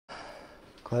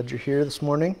Glad you're here this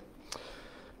morning.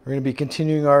 We're going to be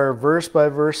continuing our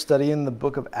verse-by-verse study in the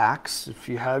book of Acts. If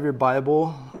you have your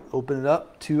Bible, open it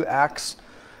up to Acts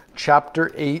chapter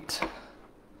 8.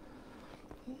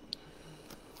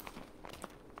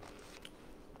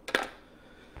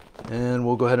 And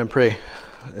we'll go ahead and pray.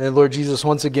 And Lord Jesus,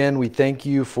 once again, we thank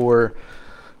you for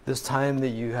this time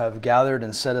that you have gathered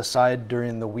and set aside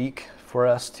during the week for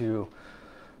us to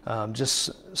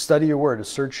just study your word, to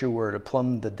search your word, to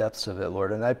plumb the depths of it,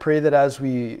 Lord. And I pray that as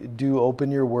we do open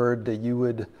your word, that you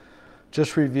would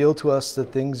just reveal to us the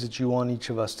things that you want each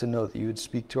of us to know, that you would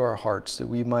speak to our hearts, that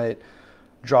we might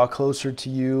draw closer to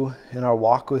you in our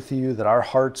walk with you, that our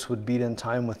hearts would beat in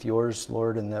time with yours,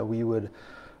 Lord, and that we would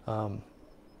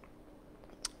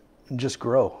just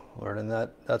grow, Lord. And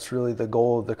that's really the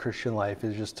goal of the Christian life,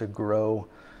 is just to grow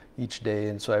each day.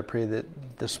 And so I pray that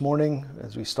this morning,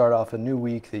 as we start off a new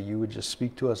week, that you would just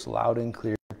speak to us loud and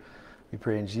clear. We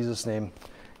pray in Jesus' name.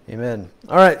 Amen.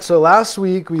 All right, so last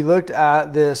week we looked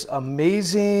at this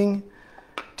amazing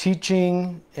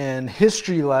teaching and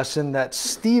history lesson that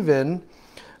Stephen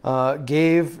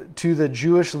gave to the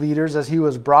Jewish leaders as he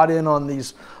was brought in on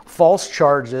these false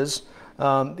charges.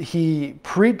 He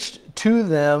preached to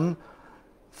them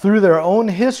through their own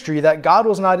history that God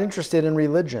was not interested in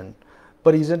religion,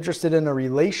 but he's interested in a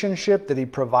relationship that he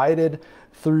provided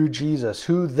through Jesus,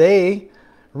 who they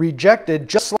rejected,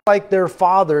 just like their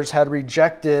fathers had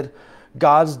rejected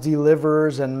God's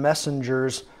deliverers and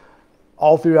messengers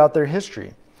all throughout their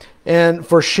history. And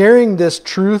for sharing this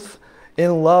truth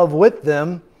in love with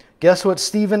them, guess what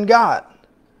Stephen got?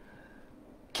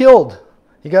 Killed.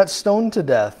 He got stoned to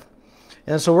death.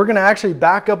 And so we're going to actually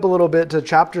back up a little bit to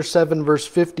chapter 7, verse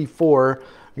 54,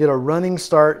 get a running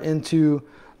start into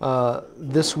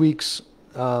this week's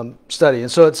study.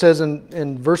 And so it says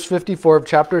in verse 54 of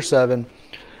chapter 7,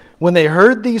 when they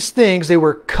heard these things, they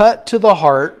were cut to the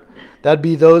heart. That'd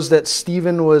be those that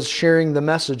Stephen was sharing the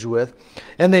message with.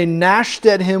 And they gnashed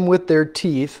at him with their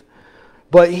teeth.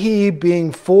 But he,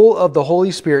 being full of the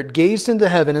Holy Spirit, gazed into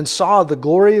heaven and saw the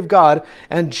glory of God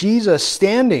and Jesus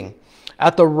standing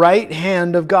at the right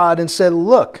hand of God, and said,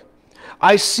 "Look,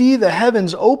 I see the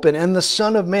heavens open and the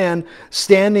Son of Man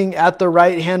standing at the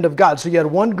right hand of God." So you had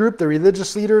one group, the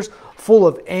religious leaders, full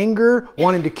of anger,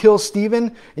 wanting to kill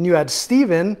Stephen. And you had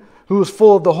Stephen, who was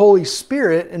full of the Holy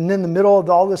Spirit. And in the middle of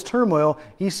all this turmoil,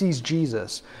 he sees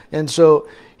Jesus. And so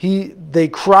they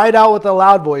cried out with a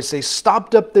loud voice. They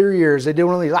stopped up their ears. They did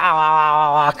one of these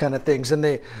kind of things. And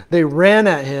they ran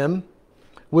at him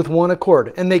with one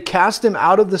accord. And they cast him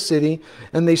out of the city,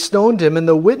 and they stoned him. And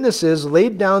the witnesses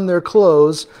laid down their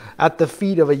clothes at the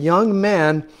feet of a young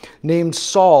man named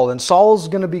Saul. And Saul's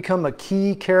going to become a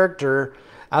key character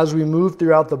as we move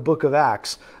throughout the book of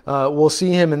Acts. We'll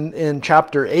see him in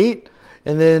chapter 8,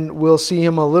 and then we'll see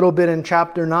him a little bit in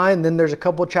chapter 9. Then there's a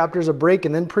couple chapters of break,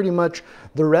 and then pretty much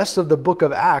the rest of the book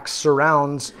of Acts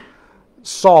surrounds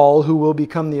Saul, who will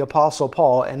become the Apostle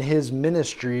Paul, and his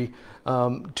ministry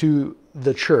to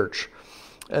the church.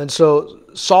 And so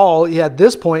Saul, at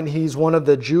this point, he's one of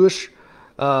the Jewish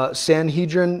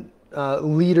Sanhedrin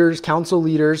leaders, council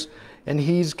leaders, and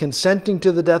he's consenting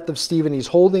to the death of Stephen. He's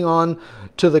holding on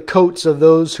to the coats of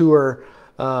those who are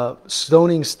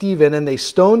stoning Stephen, and they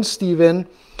stoned Stephen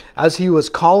as he was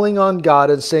calling on God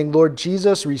and saying, "Lord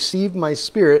Jesus, receive my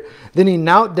spirit." Then he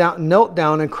knelt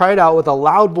down and cried out with a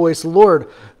loud voice, "Lord,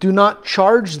 do not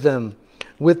charge them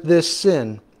with this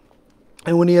sin."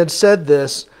 And when he had said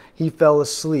this, he fell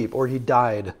asleep, or he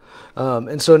died.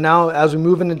 And so now, as we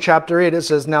move into chapter 8, it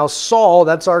says, now Saul,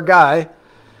 that's our guy,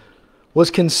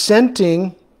 was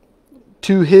consenting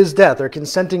to his death, or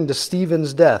consenting to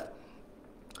Stephen's death.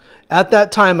 At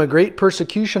that time, a great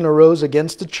persecution arose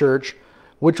against the church,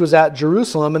 which was at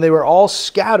Jerusalem, and they were all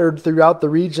scattered throughout the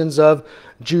regions of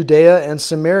Judea and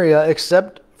Samaria,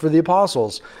 except for the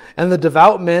apostles. And the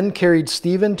devout men carried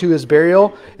Stephen to his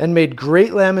burial and made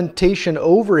great lamentation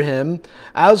over him.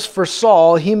 As for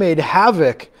Saul, he made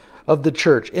havoc of the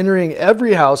church, entering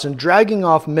every house and dragging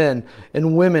off men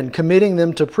and women, committing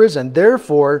them to prison.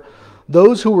 Therefore,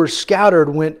 those who were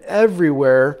scattered went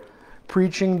everywhere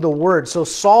preaching the word. So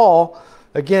Saul,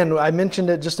 again, I mentioned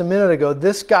it just a minute ago,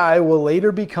 this guy will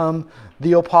later become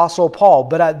the Apostle Paul.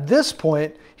 But at this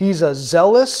point, he's a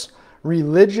zealous,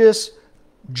 religious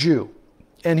Jew.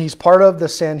 And he's part of the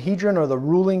Sanhedrin, or the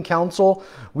ruling council.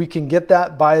 We can get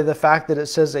that by the fact that it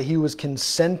says that he was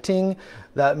consenting.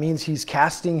 That means he's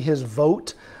casting his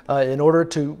vote. In order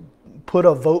to put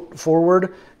a vote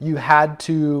forward, you had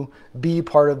to be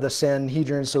part of the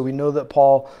Sanhedrin. So we know that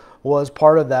Paul was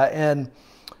part of that. And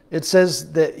it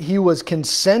says that he was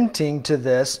consenting to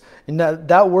this. And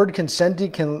that word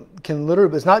consenting can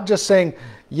literally, it's not just saying,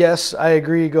 yes, I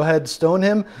agree, go ahead, stone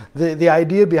him. The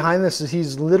idea behind this is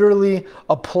he's literally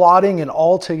applauding and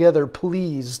altogether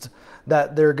pleased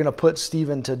that they're going to put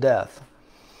Stephen to death.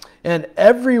 And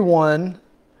everyone,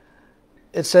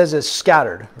 it says, is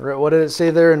scattered. Right? What did it say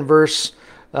there in verse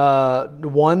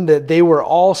 1? That they were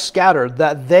all scattered.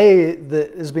 That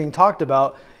is being talked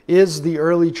about is the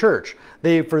early church.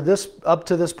 Up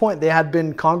to this point, they had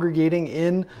been congregating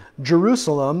in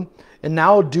Jerusalem, and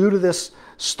now due to this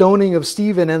stoning of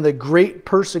Stephen and the great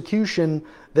persecution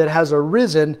that has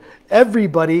arisen,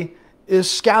 everybody is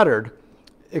scattered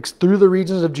through the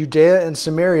regions of Judea and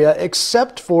Samaria,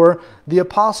 except for the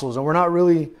apostles. And we're not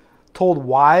really told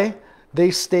why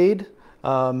they stayed.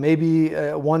 Maybe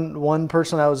one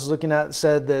person I was looking at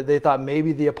said that they thought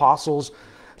maybe the apostles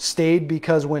stayed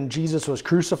because when Jesus was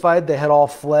crucified, they had all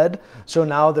fled. So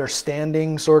now they're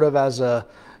standing sort of as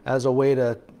a way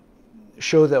to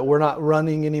show that we're not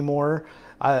running anymore.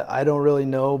 I don't really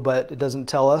know, but it doesn't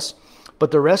tell us. But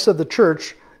the rest of the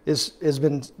church has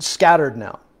been scattered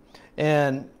now.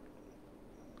 And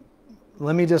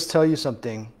let me just tell you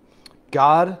something.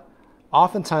 God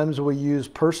oftentimes will use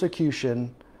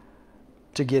persecution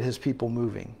to get his people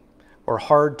moving, or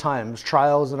hard times,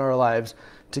 trials in our lives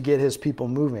to get his people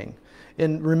moving.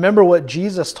 And remember what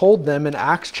Jesus told them in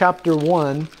Acts chapter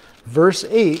 1, verse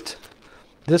 8.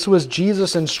 This was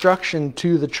Jesus' instruction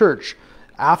to the church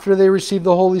after they received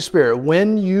the Holy Spirit.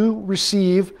 When you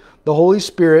receive the Holy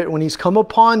Spirit, when he's come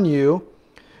upon you,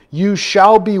 you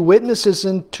shall be witnesses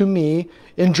to me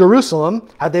in Jerusalem.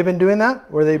 Had they been doing that?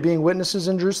 Were they being witnesses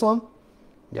in Jerusalem?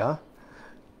 Yeah.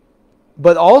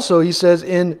 But also, he says,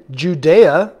 in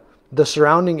Judea, the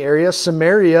surrounding area,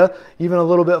 Samaria, even a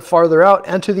little bit farther out,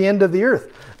 and to the end of the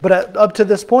earth. But up to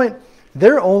this point,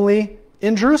 they're only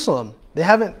in Jerusalem. They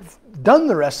haven't done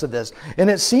the rest of this. And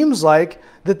it seems like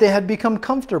that they had become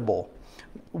comfortable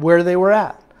where they were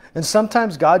at. And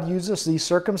sometimes God uses these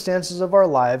circumstances of our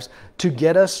lives to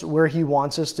get us where he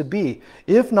wants us to be.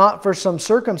 If not for some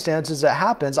circumstances that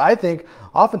happens, I think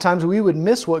oftentimes we would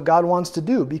miss what God wants to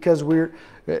do because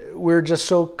we're just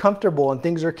so comfortable and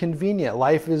things are convenient.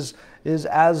 Life is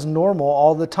as normal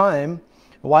all the time.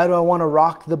 Why do I want to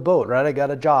rock the boat, right? I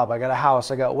got a job, I got a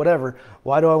house, I got whatever.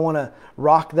 Why do I want to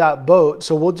rock that boat?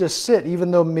 So we'll just sit,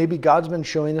 even though maybe God's been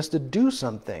showing us to do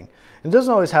something. It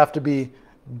doesn't always have to be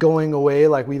going away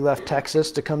like we left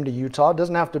Texas to come to Utah. It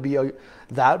doesn't have to be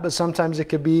that, but sometimes it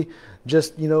could be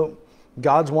just,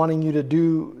 God's wanting you to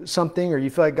do something, or you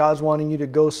feel like God's wanting you to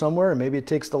go somewhere, and maybe it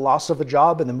takes the loss of a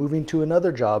job and then moving to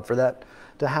another job for that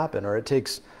to happen, or it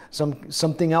takes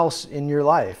something else in your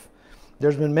life.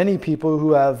 There's been many people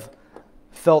who have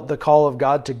felt the call of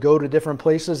God to go to different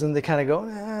places, and they kind of go,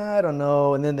 I don't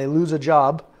know, and then they lose a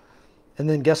job, and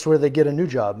then guess where they get a new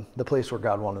job? The place where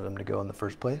God wanted them to go in the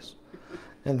first place.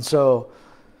 And so,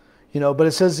 but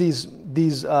it says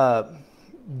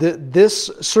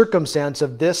this circumstance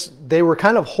of this, they were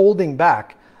kind of holding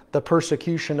back the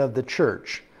persecution of the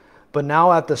church. But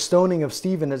now at the stoning of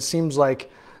Stephen, it seems like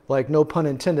no pun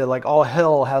intended, like all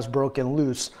hell has broken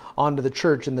loose onto the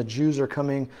church, and the Jews are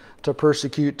coming to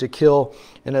persecute, to kill.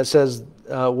 And it says,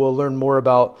 we'll learn more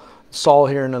about Saul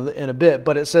here in a bit,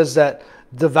 but it says that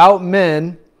devout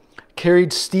men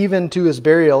carried Stephen to his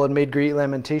burial and made great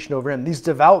lamentation over him. These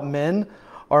devout men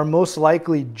are most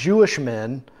likely Jewish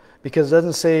men, because it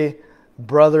doesn't say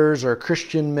brothers or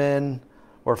Christian men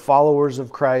or followers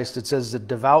of Christ. It says the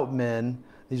devout men.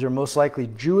 These are most likely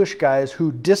Jewish guys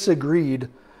who disagreed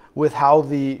with how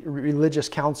the religious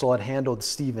council had handled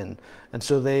Stephen. And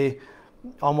so they,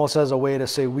 almost as a way to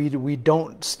say, we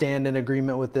don't stand in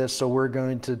agreement with this, so we're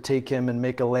going to take him and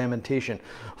make a lamentation.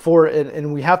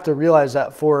 And we have to realize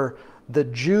that for the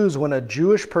Jews, when a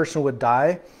Jewish person would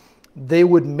die, they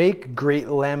would make great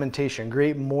lamentation,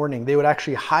 great mourning. They would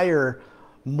actually hire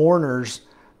mourners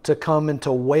to come and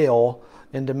to wail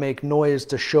and to make noise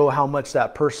to show how much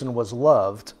that person was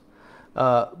loved.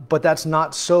 But that's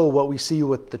not so what we see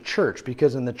with the church,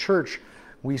 because in the church,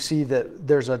 we see that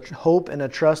there's a hope and a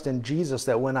trust in Jesus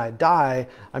that when I die,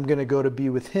 I'm going to go to be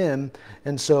with him.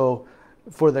 And so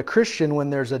for the Christian, when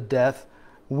there's a death,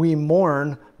 we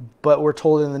mourn, but we're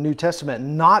told in the New Testament,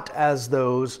 not as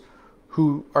those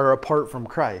who are apart from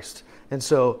Christ. And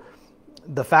so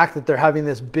the fact that they're having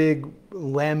this big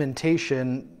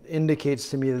lamentation indicates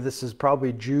to me that this is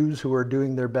probably Jews who are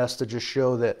doing their best to just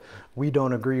show that we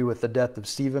don't agree with the death of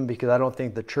Stephen, because I don't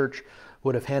think the church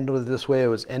would have handled it this way. It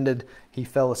was ended, he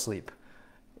fell asleep.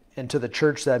 And to the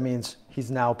church, that means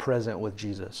he's now present with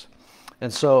Jesus.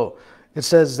 And so it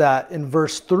says that in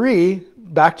verse 3,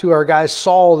 back to our guy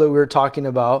Saul that we were talking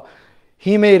about,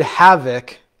 he made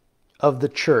havoc of the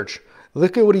church.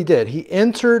 Look at what he did. He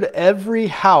entered every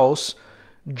house,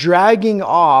 dragging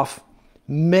off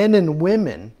men and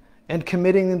women and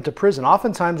committing them to prison.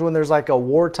 Oftentimes when there's like a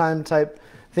wartime type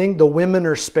thing, the women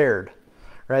are spared,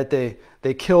 right?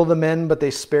 They kill the men, but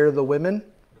they spare the women.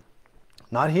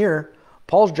 Not here.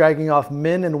 Paul's dragging off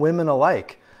men and women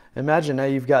alike. Imagine now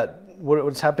you've got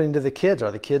what's happening to the kids.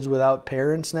 Are the kids without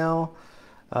parents now?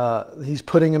 He's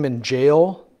putting them in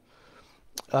jail.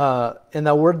 And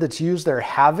that word that's used there,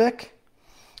 havoc,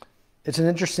 it's an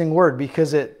interesting word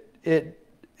because it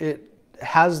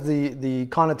has the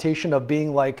connotation of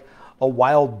being like a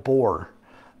wild boar.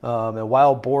 And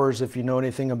wild boars, if you know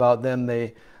anything about them,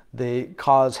 they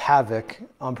cause havoc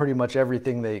on pretty much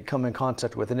everything they come in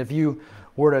contact with. And if you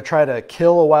were to try to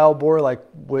kill a wild boar, like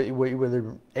with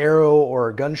an arrow or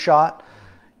a gunshot,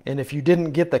 and if you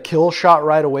didn't get the kill shot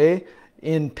right away,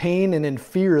 in pain and in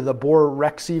fear, the boar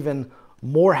wreaks even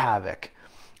more havoc.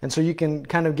 And so you can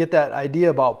kind of get that idea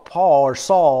about Paul or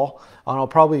Saul, and I'll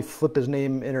probably flip his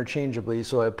name interchangeably,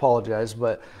 so I apologize,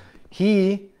 but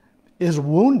he is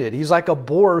wounded. He's like a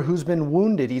boar who's been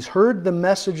wounded. He's heard the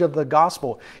message of the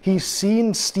gospel. He's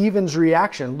seen Stephen's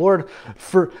reaction. Lord,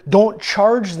 don't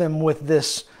charge them with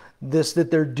this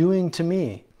that they're doing to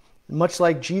me. Much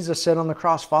like Jesus said on the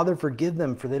cross, Father, forgive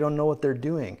them, for they don't know what they're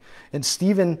doing. And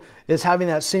Stephen is having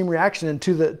that same reaction. And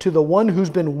to the one who's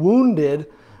been wounded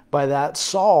by that,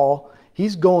 Saul,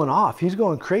 he's going off. He's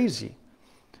going crazy,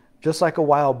 just like a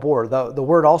wild boar. The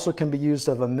word also can be used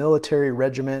of a military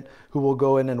regiment who will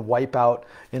go in and wipe out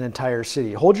an entire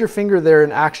city. Hold your finger there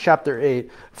in Acts chapter 8.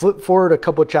 Flip forward a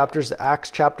couple of chapters to Acts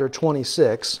chapter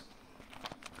 26.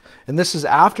 And this is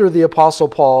after the Apostle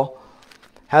Paul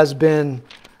has been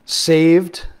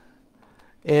saved.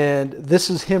 And this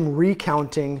is him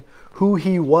recounting who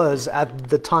he was at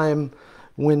the time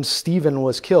when Stephen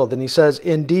was killed. And he says,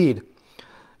 indeed,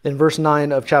 in verse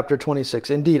 9 of chapter 26,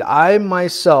 indeed, I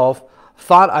myself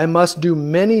thought I must do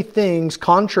many things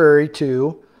contrary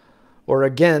to or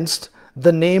against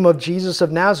the name of Jesus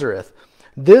of Nazareth.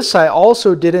 This I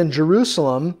also did in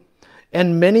Jerusalem,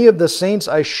 and many of the saints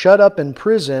I shut up in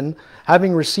prison,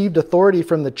 having received authority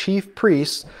from the chief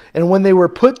priests. And when they were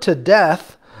put to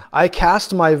death, I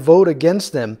cast my vote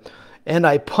against them, and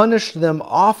I punished them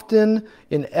often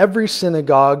in every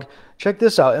synagogue. Check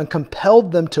this out. And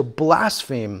compelled them to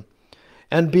blaspheme.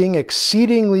 And being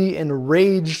exceedingly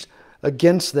enraged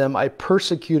against them, I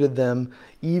persecuted them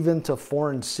even to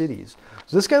foreign cities.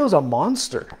 So this guy was a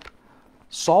monster.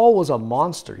 Saul was a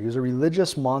monster. He was a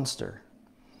religious monster.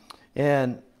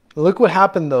 And look what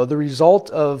happened, though. The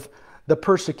result of the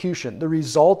persecution, the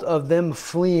result of them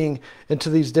fleeing into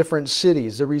these different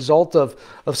cities, the result of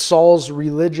Saul's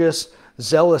religious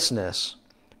zealousness.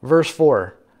 Verse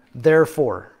 4,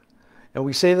 therefore. And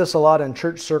we say this a lot in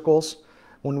church circles.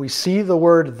 When we see the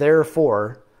word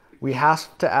therefore, we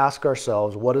have to ask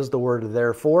ourselves, what is the word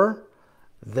therefore?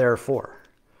 Therefore.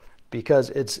 Because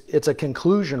it's a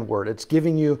conclusion word. It's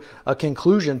giving you a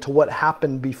conclusion to what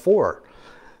happened before.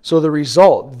 So the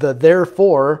result,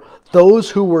 therefore,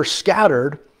 those who were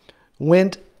scattered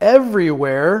went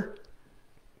everywhere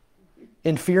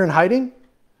in fear and hiding?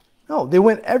 No, they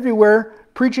went everywhere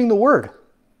preaching the word.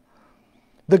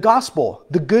 The gospel,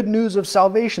 the good news of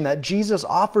salvation, that Jesus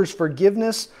offers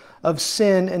forgiveness of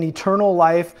sin and eternal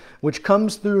life, which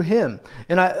comes through him.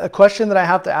 And a question that I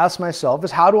have to ask myself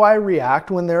is, how do I react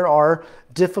when there are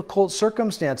difficult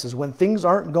circumstances, when things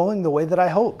aren't going the way that I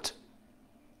hoped?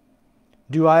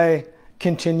 Do I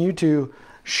continue to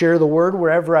share the word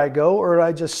wherever I go, or do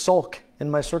I just sulk in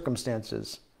my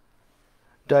circumstances?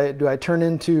 Do I turn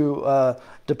into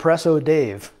Depresso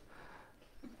Dave?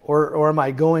 Or am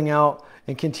I going out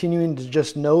and continuing to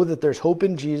just know that there's hope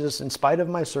in Jesus in spite of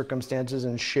my circumstances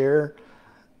and share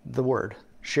the word,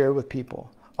 share with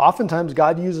people? Oftentimes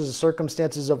God uses the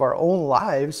circumstances of our own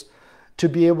lives to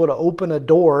be able to open a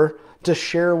door to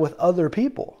share with other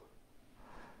people.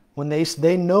 When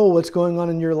they know what's going on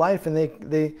in your life, and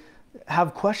they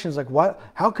have questions like, what?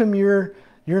 How come you're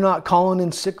not calling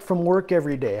in sick from work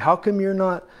every day? How come you're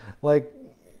not like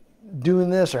doing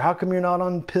this? Or how come you're not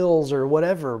on pills or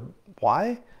whatever?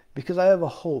 Why? Because I have a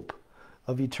hope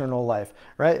of eternal life,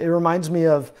 right? It reminds me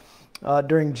of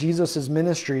during Jesus's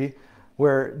ministry,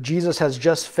 where Jesus has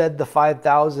just fed the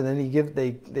 5,000, and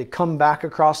they come back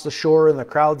across the shore, and the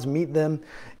crowds meet them,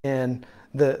 and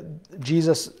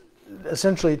Jesus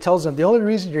essentially tells them, the only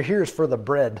reason you're here is for the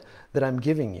bread that I'm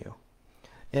giving you.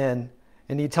 And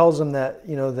he tells them that,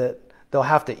 that they'll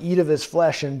have to eat of his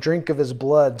flesh and drink of his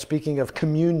blood, speaking of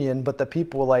communion, but the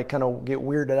people like kind of get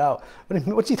weirded out. But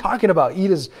what's he talking about? Eat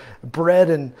his bread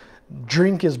and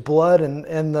drink his blood,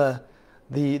 and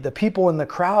the people in the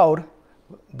crowd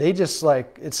they just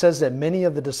like, it says that many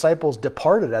of the disciples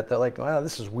departed at that, like, wow,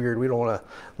 this is weird. We don't want to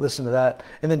listen to that.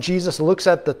 And then Jesus looks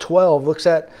at the 12, looks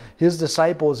at his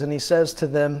disciples, and he says to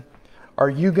them, are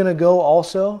you going to go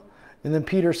also? And then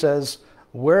Peter says,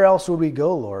 where else would we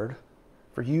go, Lord?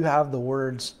 For you have the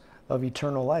words of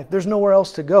eternal life. There's nowhere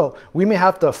else to go. We may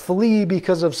have to flee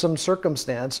because of some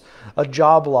circumstance, a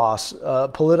job loss,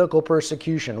 political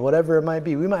persecution, whatever it might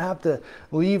be. We might have to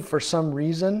leave for some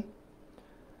reason,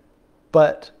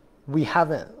 but we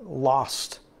haven't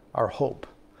lost our hope.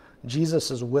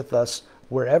 Jesus is with us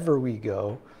wherever we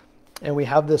go, and we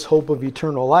have this hope of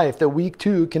eternal life that we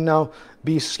too can now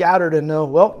be scattered and know,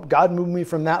 well, God moved me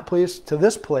from that place to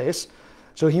this place,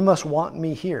 so he must want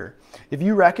me here. If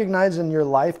you recognize in your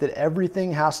life that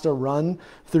everything has to run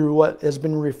through what has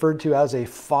been referred to as a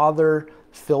father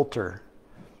filter,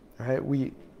 right?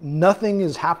 Nothing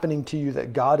is happening to you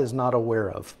that God is not aware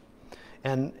of.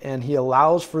 And he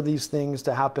allows for these things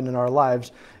to happen in our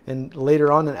lives. And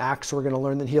later on in Acts, we're going to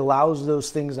learn that he allows those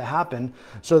things to happen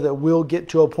so that we'll get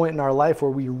to a point in our life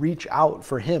where we reach out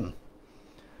for him.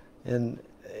 And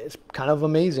it's kind of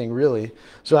amazing, really.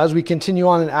 So as we continue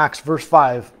on in Acts, verse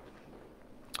 5,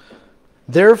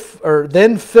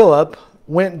 then Philip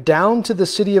went down to the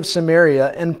city of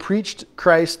Samaria and preached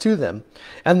Christ to them.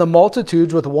 And the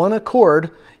multitudes with one accord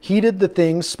heeded the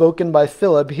things spoken by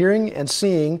Philip, hearing and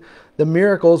seeing the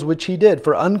miracles which he did.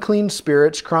 For unclean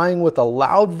spirits, crying with a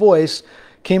loud voice,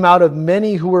 came out of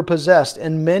many who were possessed,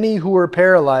 and many who were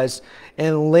paralyzed,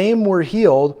 and lame were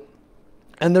healed,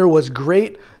 and there was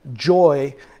great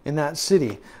joy in that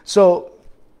city. So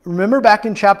remember back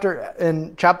in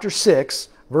chapter 6,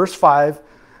 verse 5,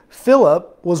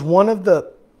 Philip was one of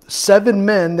the 7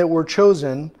 men that were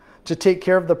chosen to take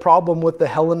care of the problem with the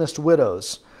Hellenist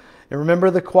widows. And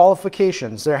remember the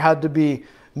qualifications. There had to be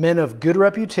men of good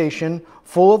reputation,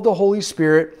 full of the Holy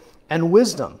Spirit and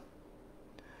wisdom.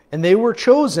 And they were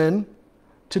chosen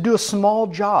to do a small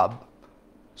job,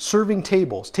 serving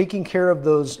tables, taking care of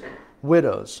those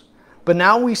widows. But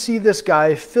now we see this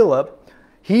guy, Philip,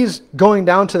 he's going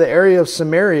down to the area of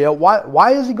Samaria.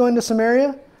 Why is he going to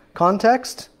Samaria?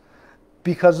 Context?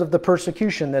 Because of the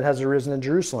persecution that has arisen in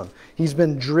Jerusalem. He's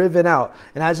been driven out.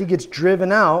 And as he gets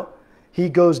driven out, he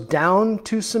goes down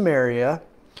to Samaria.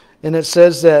 And it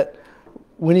says that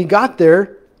when he got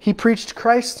there, he preached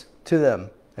Christ to them.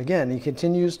 Again, he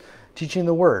continues teaching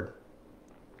the word.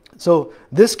 So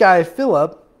this guy,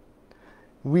 Philip,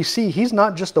 we see he's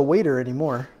not just a waiter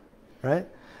anymore, right?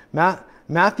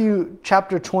 Matthew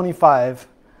chapter 25,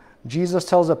 Jesus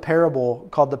tells a parable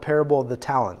called the parable of the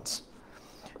talents.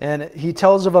 And he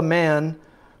tells of a man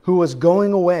who was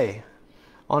going away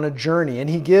on a journey, and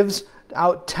he gives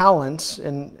out talents.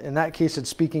 And in that case, it's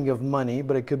speaking of money,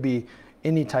 but it could be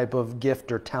any type of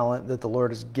gift or talent that the Lord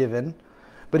has given.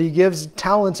 But he gives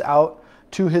talents out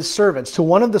to his servants. To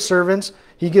one of the servants,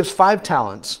 he gives 5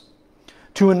 talents.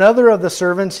 To another of the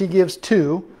servants, he gives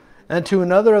 2. And to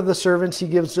another of the servants, he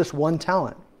gives just 1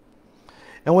 talent.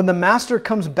 And when the master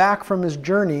comes back from his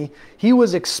journey, he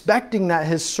was expecting that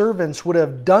his servants would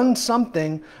have done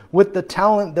something with the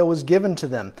talent that was given to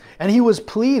them. And he was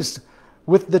pleased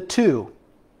with the 2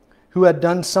 who had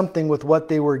done something with what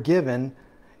they were given,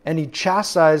 and he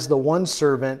chastised the one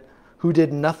servant who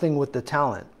did nothing with the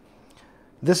talent.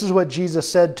 This is what Jesus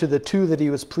said to the 2 that he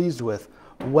was pleased with.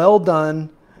 Well done,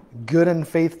 good and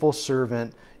faithful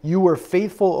servant. You were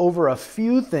faithful over a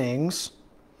few things.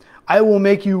 I will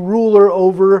make you ruler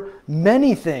over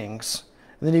many things.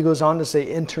 And then he goes on to say,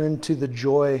 enter into the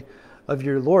joy of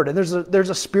your Lord. And there's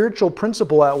a spiritual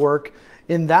principle at work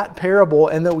in that parable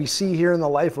and that we see here in the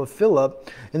life of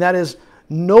Philip. And that is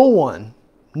no one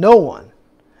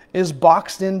is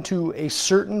boxed into a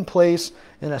certain place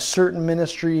in a certain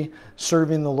ministry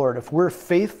serving the Lord. If we're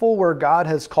faithful where God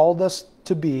has called us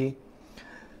to be,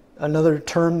 another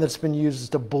term that's been used is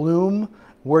to bloom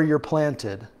where you're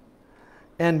planted.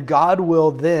 And God will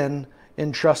then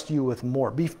entrust you with more.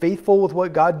 Be faithful with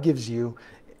what God gives you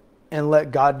and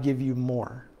let God give you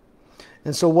more.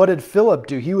 And so what did Philip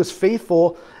do? He was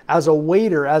faithful as a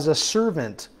waiter, as a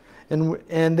servant. And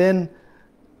then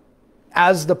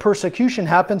as the persecution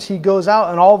happens, he goes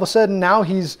out and all of a sudden now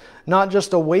he's not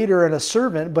just a waiter and a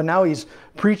servant, but now he's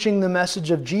preaching the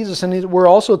message of Jesus. And we're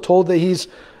also told that he's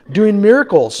doing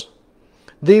miracles.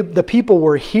 The people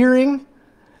were hearing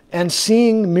and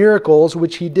seeing miracles,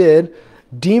 which he did.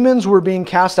 Demons were being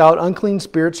cast out. Unclean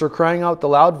spirits, or crying out with a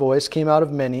loud voice, came out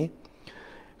of many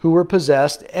who were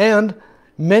possessed. And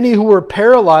many who were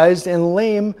paralyzed and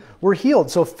lame were healed.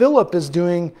 So Philip is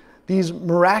doing these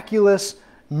miraculous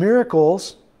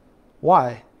miracles.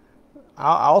 Why?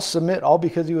 I'll submit all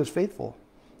because he was faithful.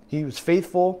 He was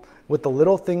faithful with the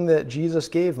little thing that Jesus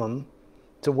gave him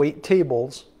to wait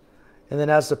tables. And then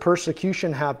as the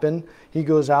persecution happened, he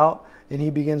goes out and he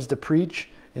begins to preach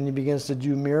and he begins to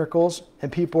do miracles, and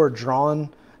people are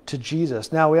drawn to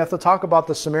Jesus. Now we have to talk about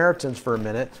the Samaritans for a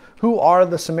minute. Who are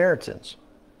the Samaritans?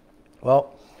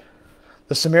 Well,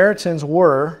 the Samaritans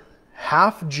were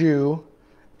half Jew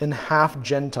and half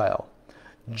Gentile.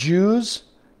 Jews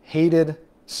hated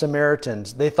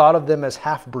Samaritans. They thought of them as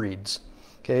half-breeds.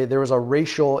 Okay, there was a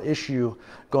racial issue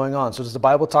going on. So does the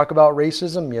Bible talk about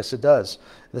racism? Yes, it does.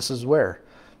 This is where.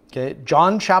 Okay,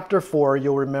 John chapter 4,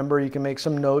 you'll remember, you can make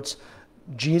some notes.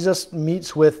 Jesus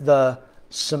meets with the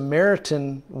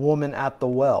Samaritan woman at the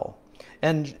well.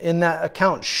 And in that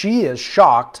account, she is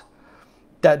shocked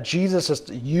that Jesus is,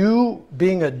 you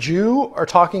being a Jew are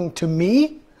talking to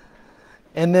me?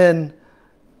 And then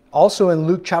also in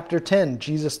Luke chapter 10,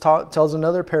 Jesus tells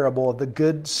another parable of the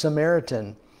Good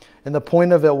Samaritan. And the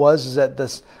point of it was that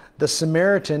the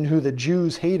Samaritan, who the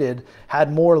Jews hated,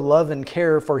 had more love and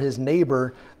care for his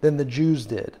neighbor than the Jews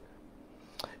did.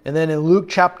 And then in Luke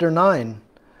chapter 9,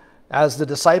 as the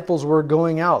disciples were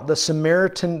going out, the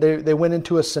Samaritan, they went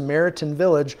into a Samaritan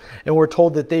village and were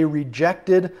told that they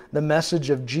rejected the message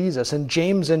of Jesus. And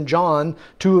James and John,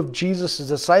 two of Jesus'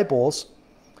 disciples,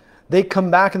 they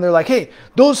come back and they're like, hey,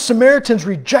 those Samaritans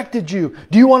rejected you.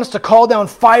 Do you want us to call down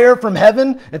fire from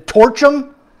heaven and torch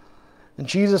them? And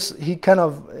Jesus, he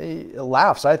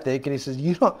laughs, I think, and he says,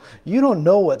 you don't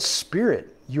know what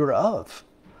spirit you're of.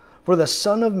 For the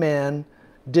Son of Man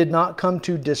did not come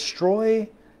to destroy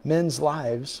men's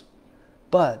lives,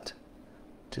 but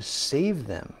to save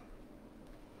them.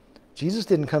 Jesus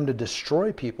didn't come to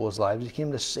destroy people's lives. He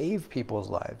came to save people's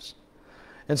lives.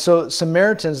 And so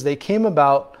Samaritans, they came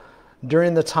about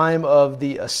during the time of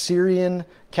the Assyrian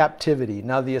captivity.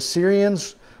 Now the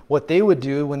Assyrians, what they would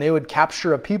do when they would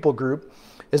capture a people group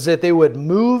is that they would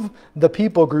move the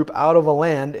people group out of a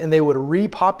land and they would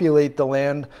repopulate the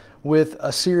land with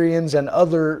Assyrians and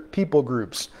other people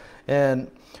groups.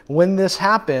 And when this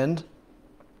happened,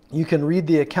 you can read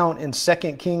the account in 2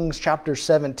 Kings chapter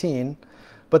 17,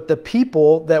 but the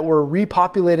people that were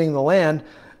repopulating the land,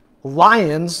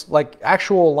 lions, like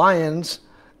actual lions,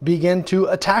 began to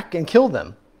attack and kill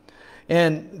them.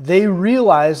 And they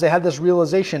realized, they had this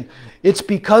realization, it's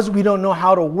because we don't know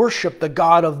how to worship the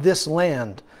God of this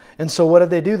land. And so what did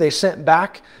they do? They sent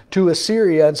back to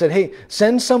Assyria and said, hey,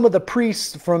 send some of the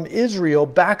priests from Israel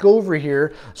back over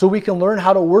here so we can learn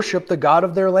how to worship the God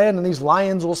of their land and these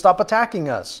lions will stop attacking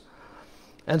us.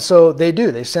 And so they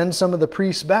do. They send some of the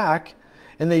priests back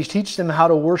and they teach them how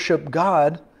to worship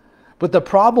God. But the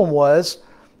problem was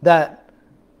that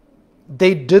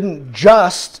they didn't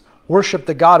just worship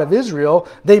the God of Israel.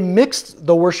 They mixed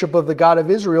the worship of the God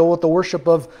of Israel with the worship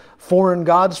of foreign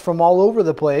gods from all over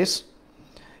the place.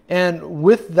 And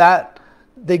with that,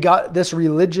 they got this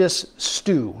religious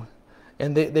stew.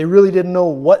 And they really didn't know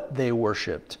what they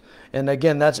worshipped. And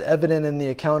again, that's evident in the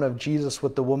account of Jesus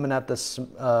with the woman at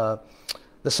the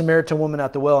Samaritan woman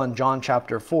at the well in John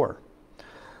chapter 4.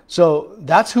 So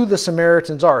that's who the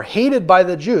Samaritans are, hated by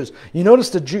the Jews. You notice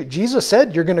Jesus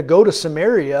said you're going to go to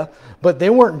Samaria, but they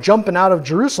weren't jumping out of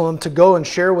Jerusalem to go and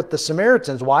share with the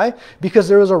Samaritans. Why? Because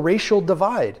there was a racial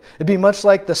divide. It'd be much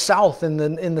like the South in the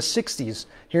 60s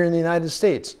here in the United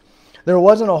States. There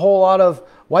wasn't a whole lot of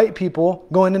white people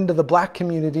going into the black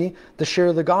community to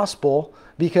share the gospel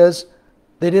because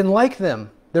they didn't like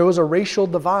them. There was a racial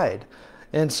divide.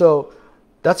 And so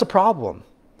that's a problem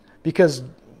because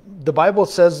the Bible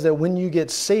says that when you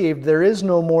get saved, there is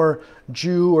no more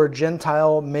Jew or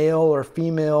Gentile, male or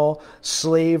female,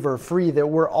 slave or free, that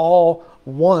we're all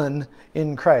one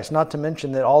in Christ. Not to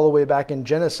mention that all the way back in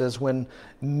Genesis, when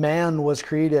man was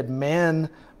created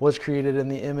in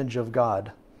the image of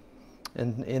God.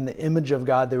 And in the image of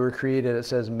God they were created, it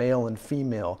says male and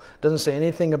female. It doesn't say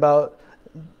anything about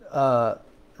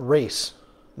race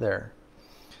there.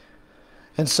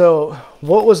 And so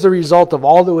what was the result of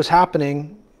all that was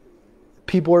happening?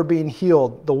 People are being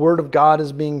healed. The word of God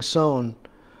is being sown.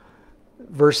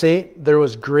 Verse 8, there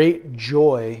was great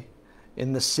joy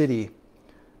in the city.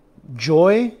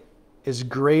 Joy is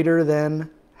greater than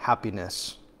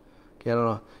happiness. Okay, I don't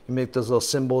know. You make those little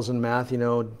symbols in math,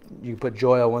 you put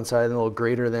joy on one side and a little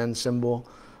greater than symbol.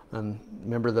 And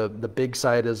remember the big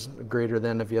side is greater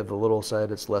than. If you have the little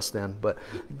side, it's less than. But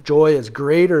joy is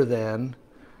greater than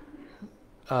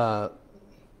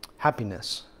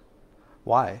happiness.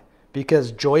 Why?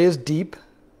 Because joy is deep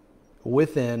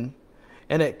within,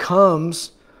 and it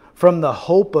comes from the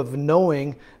hope of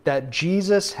knowing that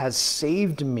Jesus has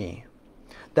saved me,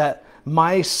 that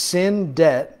my sin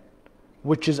debt,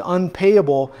 which is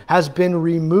unpayable, has been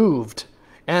removed.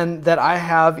 and that I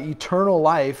have eternal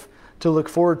life to look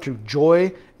forward to.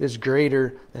 Joy is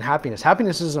greater than happiness.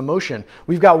 Happiness is emotion.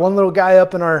 We've got one little guy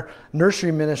up in our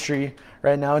nursery ministry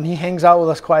right now, and he hangs out with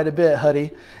us quite a bit,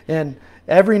 Huddy. And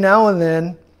every now and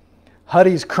then,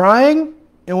 Huddy's crying,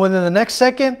 and within the next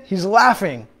second, he's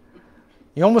laughing.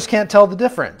 You almost can't tell the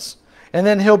difference. And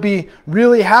then he'll be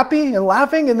really happy and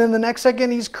laughing, and then the next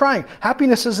second he's crying.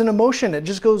 Happiness is an emotion. It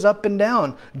just goes up and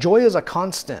down. Joy is a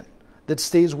constant that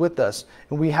stays with us.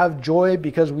 And we have joy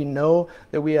because we know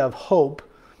that we have hope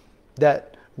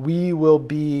that we will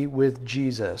be with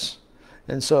Jesus.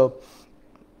 And so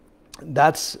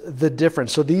that's the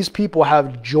difference. So these people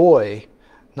have joy,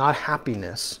 not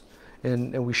happiness.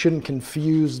 And we shouldn't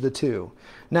confuse the two.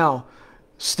 Now,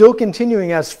 still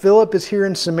continuing, as Philip is here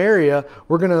in Samaria,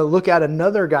 we're going to look at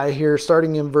another guy here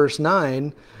starting in verse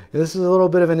 9. This is a little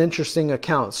bit of an interesting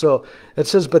account. So it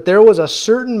says, but there was a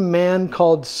certain man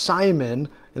called Simon,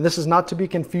 and this is not to be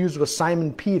confused with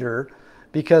Simon Peter,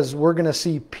 because we're going to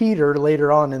see Peter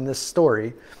later on in this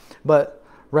story. But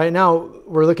right now,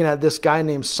 we're looking at this guy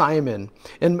named Simon.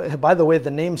 And by the way,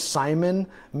 the name Simon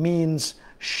means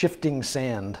shifting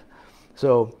sand.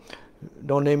 So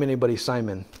don't name anybody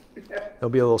Simon. It'll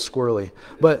be a little squirrely.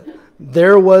 But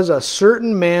there was a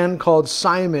certain man called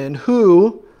Simon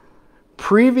who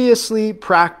previously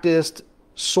practiced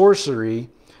sorcery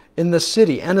in the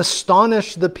city and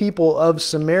astonished the people of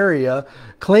Samaria,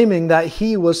 claiming that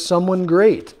he was someone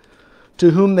great,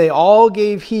 to whom they all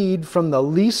gave heed from the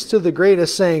least to the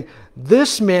greatest, saying,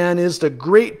 this man is the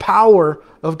great power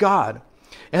of God.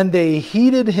 And they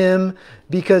heeded him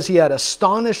because he had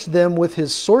astonished them with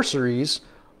his sorceries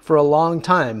for a long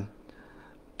time.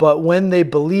 But when they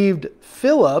believed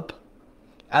Philip,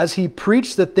 as he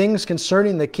preached the things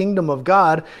concerning the kingdom of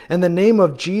God and the name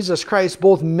of Jesus Christ,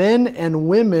 both men and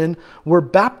women were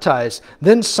baptized.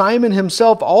 Then Simon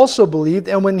himself also believed,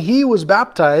 and when he was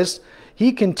baptized,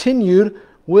 he continued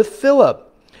with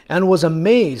Philip and was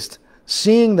amazed,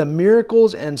 seeing the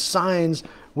miracles and signs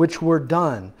which were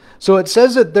done. So it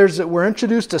says that we're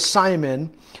introduced to Simon,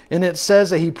 and it says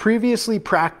that he previously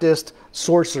practiced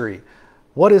sorcery.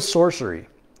 What is sorcery?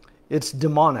 It's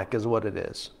demonic is what it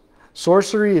is.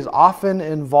 Sorcery is often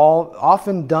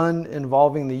done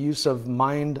involving the use of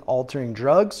mind-altering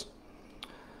drugs.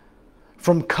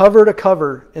 From cover to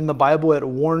cover in the Bible, it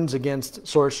warns against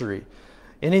sorcery.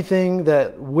 Anything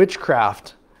that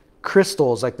witchcraft,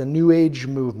 crystals like the New Age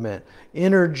movement,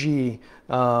 energy,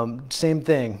 same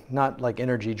thing. Not like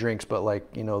energy drinks, but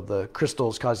like, the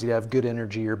crystals cause you to have good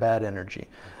energy or bad energy.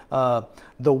 The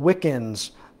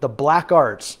Wiccans, the black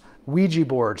arts, Ouija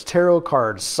boards, tarot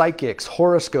cards, psychics,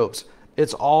 horoscopes.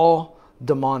 It's all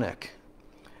demonic.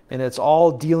 And it's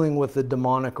all dealing with the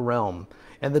demonic realm.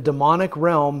 And the demonic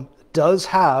realm does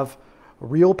have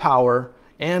real power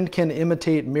and can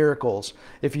imitate miracles.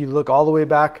 If you look all the way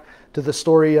back to the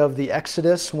story of the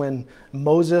Exodus, when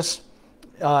Moses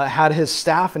had his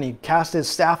staff and he cast his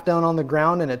staff down on the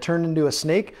ground and it turned into a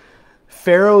snake,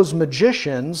 Pharaoh's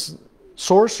magicians,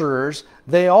 sorcerers,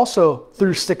 they also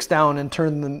threw sticks down and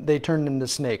turned into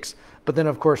snakes. But then,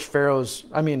 of course,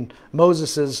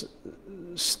 Moses'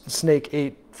 snake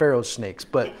ate Pharaoh's snakes.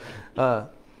 But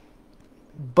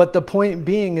the point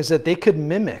being is that they could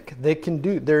mimic.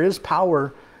 There is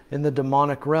power in the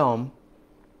demonic realm.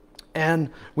 And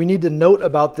we need to note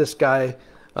about this guy,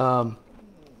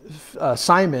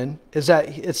 Simon, is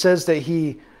that it says that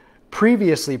he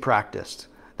previously practiced.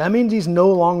 That means he's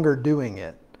no longer doing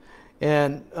it.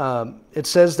 And it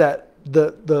says that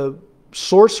the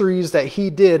sorceries that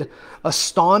he did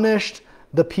astonished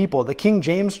the people. The King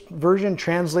James Version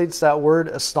translates that word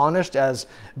astonished as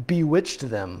bewitched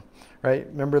them. Right?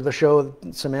 Remember the show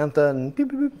Samantha and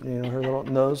beep, beep, beep, her little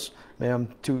nose?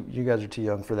 Man, you guys are too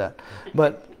young for that.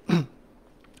 But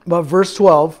verse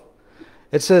 12,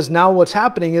 it says, now what's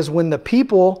happening is when the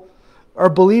people are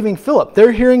believing Philip,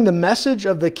 they're hearing the message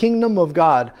of the kingdom of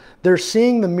God. They're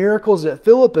seeing the miracles that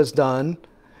Philip has done,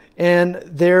 and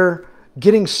they're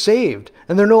getting saved.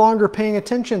 And they're no longer paying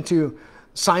attention to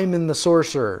Simon the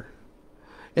sorcerer.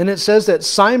 And it says that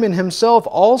Simon himself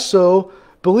also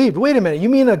believed. Wait a minute, you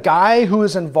mean a guy who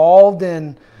is involved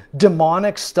in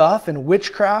demonic stuff and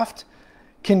witchcraft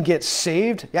can get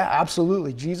saved? Yeah,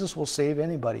 absolutely. Jesus will save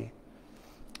anybody.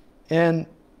 And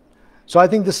so I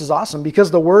think this is awesome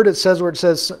because the word it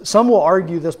says, some will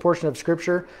argue this portion of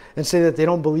scripture and say that they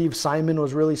don't believe Simon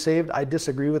was really saved. I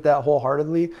disagree with that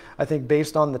wholeheartedly. I think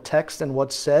based on the text and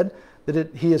what's said,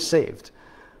 that he is saved.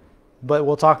 But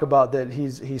we'll talk about that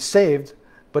he's saved,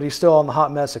 but he's still on the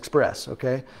hot mess express,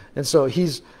 okay? And so he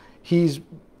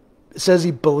says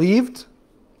he believed,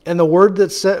 and the word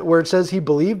where it says he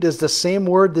believed is the same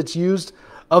word that's used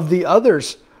of the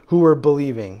others who were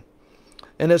believing.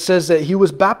 And it says that he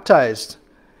was baptized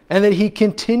and that he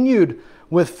continued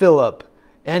with Philip.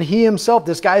 And he himself,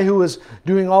 this guy who was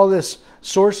doing all this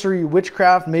sorcery,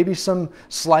 witchcraft, maybe some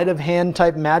sleight of hand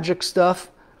type magic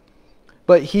stuff,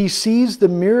 but he sees the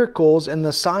miracles and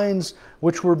the signs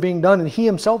which were being done, and he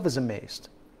himself is amazed.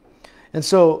 And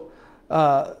so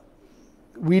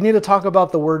we need to talk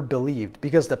about the word believed,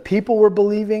 because the people were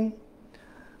believing.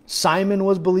 Simon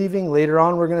was believing. Later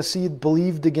on, we're going to see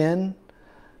believed again.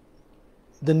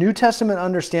 The New Testament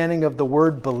understanding of the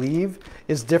word believe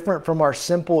is different from our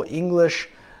simple English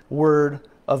word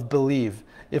of believe.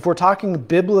 If we're talking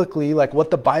biblically, like what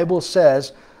the Bible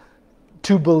says,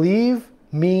 to believe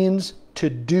means to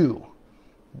do.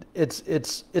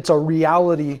 It's a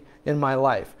reality in my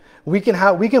life. We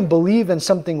can believe in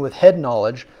something with head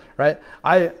knowledge, right?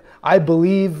 I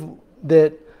believe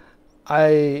that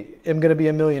I am going to be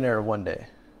a millionaire one day.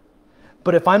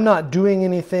 But if I'm not doing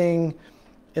anything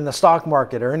in the stock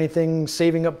market or anything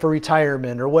saving up for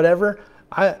retirement or whatever,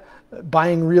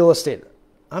 buying real estate,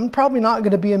 I'm probably not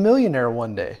going to be a millionaire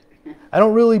one day. I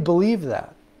don't really believe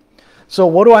that. So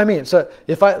what do I mean? So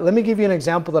let me give you an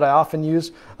example that I often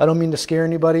use. I don't mean to scare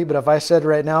anybody, but if I said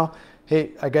right now,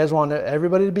 hey, I guys want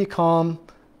everybody to be calm.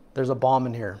 There's a bomb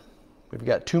in here. We've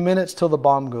got 2 minutes till the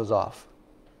bomb goes off.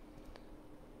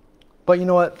 But you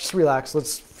know what? Just relax.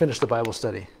 Let's finish the Bible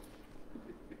study.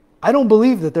 I don't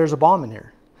believe that there's a bomb in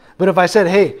here. But if I said,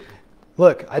 hey,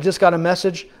 look, I just got a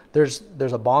message. There's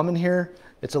a bomb in here.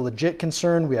 It's a legit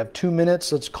concern. We have 2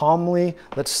 minutes.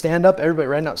 Let's stand up. Everybody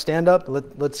right now, stand up.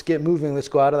 Let's get moving. Let's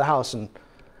go out of the house. And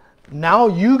now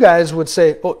you guys would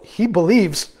say, oh, he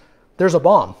believes there's a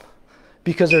bomb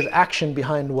because there's action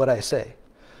behind what I say.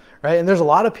 Right? And there's a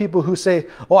lot of people who say,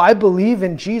 oh, I believe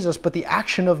in Jesus, but the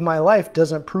action of my life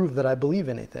doesn't prove that I believe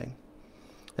anything.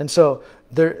 And so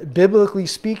biblically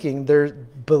speaking, their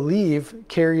believe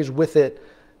carries with it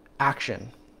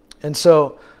action. And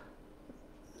so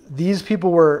these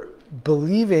people were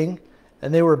believing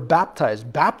and they were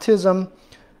baptized. Baptism,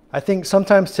 I think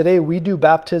sometimes today we do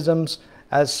baptisms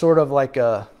as sort of like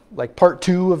part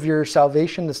 2 of your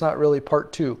salvation. It's not really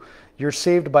part 2. You're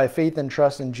saved by faith and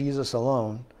trust in Jesus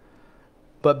alone.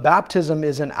 But baptism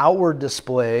is an outward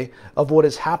display of what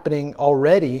is happening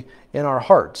already in our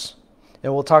hearts.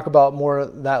 And we'll talk about more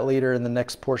of that later in the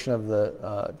next portion of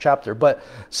the chapter. But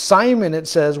Simon, it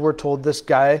says, we're told this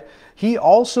guy, he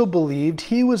also believed,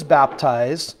 he was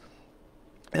baptized.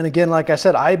 And again, like I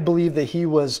said, I believe that he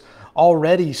was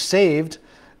already saved,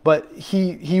 but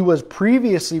he was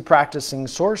previously practicing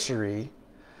sorcery.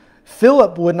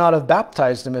 Philip would not have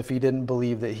baptized him if he didn't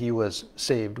believe that he was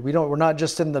saved. We're not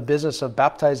just in the business of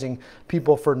baptizing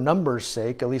people for numbers'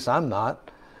 sake. At least I'm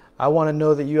not. I want to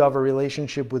know that you have a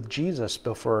relationship with Jesus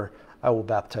before I will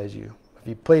baptize you. If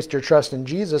you placed your trust in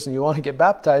Jesus and you want to get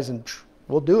baptized, and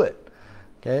we'll do it.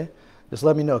 Okay? Just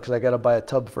let me know, because I got to buy a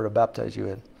tub to baptize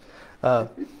you in.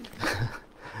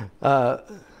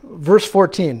 Verse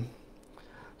 14.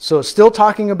 So still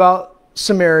talking about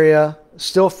Samaria,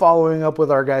 still following up with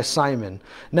our guy Simon.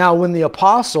 Now, when the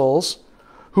apostles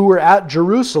who were at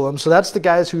Jerusalem, so that's the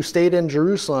guys who stayed in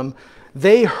Jerusalem,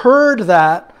 they heard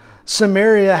that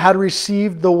Samaria had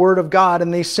received the word of God,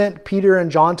 and they sent Peter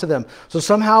and John to them. So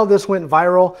somehow this went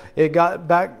viral. It got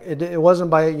back. It wasn't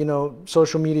by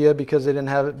social media, because they didn't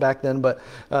have it back then, but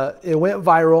it went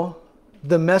viral.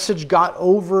 The message got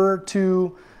over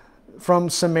from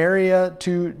Samaria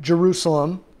to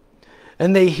Jerusalem.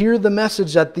 And they hear the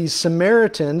message that these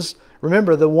Samaritans,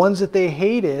 remember, the ones that they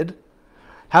hated,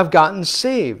 have gotten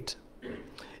saved.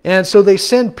 And so they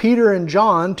send Peter and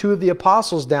John, 2 of the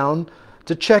apostles, down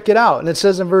to check it out. And it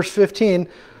says in verse 15,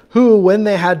 who, when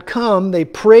they had come, they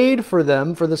prayed for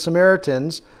them, for the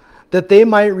Samaritans, that they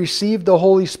might receive the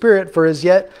Holy Spirit, for as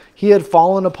yet he had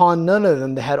fallen upon none of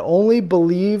them. They had only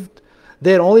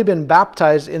been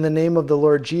baptized in the name of the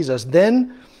Lord Jesus.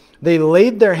 Then they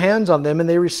laid their hands on them and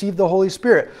they received the Holy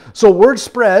Spirit. So word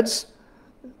spreads.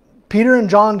 Peter and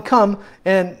John come,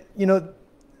 and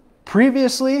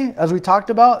previously, as we talked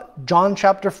about, John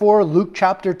chapter 4, Luke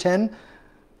chapter 10,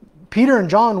 Peter and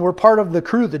John were part of the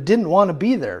crew that didn't want to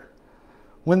be there.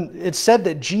 When it said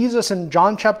that Jesus in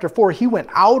John chapter 4, he went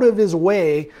out of his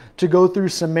way to go through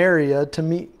Samaria to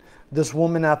meet this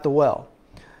woman at the well.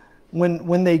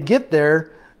 When they get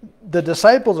there, the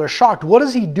disciples are shocked. What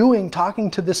is he doing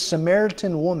talking to this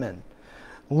Samaritan woman?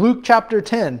 Luke chapter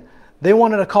 10, they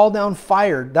wanted to call down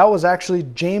fire. That was actually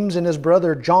James and his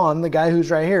brother John, the guy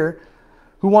who's right here,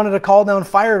 who wanted to call down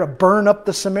fire to burn up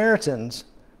the Samaritans.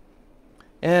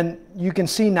 And you can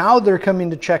see now they're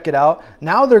coming to check it out.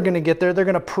 Now they're going to get there. They're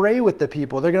going to pray with the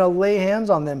people. They're going to lay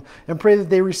hands on them and pray that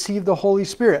they receive the Holy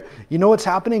Spirit. You know what's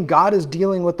happening? God is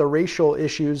dealing with the racial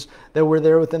issues that were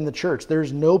there within the church.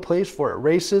 There's no place for it.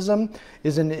 Racism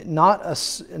is not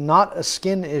a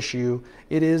skin issue.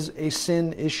 It is a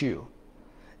sin issue.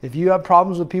 If you have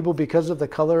problems with people because of the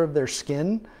color of their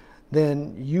skin,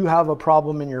 then you have a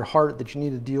problem in your heart that you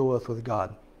need to deal with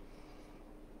God.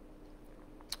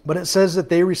 But it says that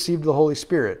they received the Holy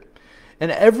Spirit.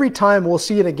 And every time we'll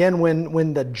see it again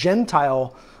when the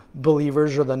Gentile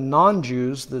believers or the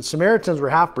non-Jews, the Samaritans were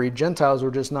half-breed, Gentiles were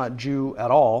just not Jew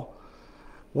at all.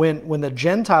 When the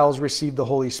Gentiles received the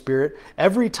Holy Spirit,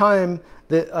 every time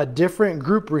that a different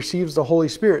group receives the Holy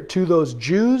Spirit, to those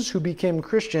Jews who became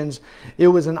Christians, it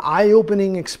was an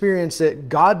eye-opening experience that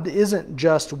God isn't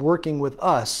just working with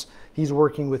us, He's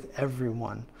working with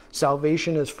everyone.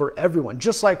 Salvation is for everyone.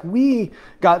 Just like we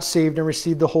got saved and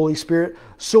received the Holy Spirit,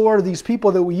 so are these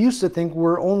people that we used to think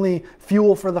were only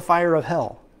fuel for the fire of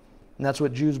hell. And that's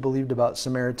what Jews believed about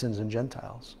Samaritans and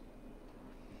Gentiles.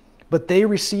 But they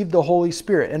received the Holy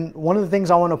Spirit. And one of the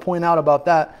things I want to point out about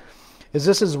that is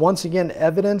this is once again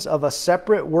evidence of a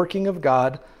separate working of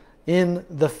God in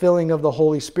the filling of the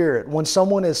Holy Spirit. When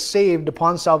someone is saved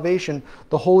upon salvation,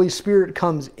 the Holy Spirit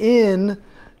comes in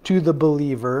to the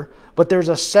believer. But there's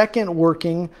a second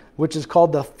working, which is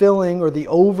called the filling or the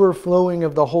overflowing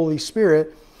of the Holy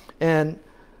Spirit. And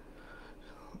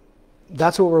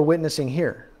that's what we're witnessing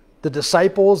here. The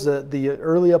disciples, the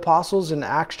early apostles in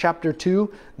Acts chapter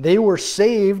 2, they were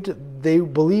saved. They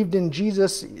believed in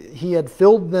Jesus. He had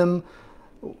filled them,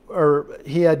 or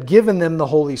He had given them the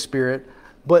Holy Spirit.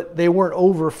 But they weren't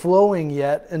overflowing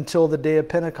yet until the day of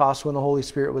Pentecost when the Holy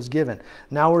Spirit was given.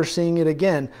 Now we're seeing it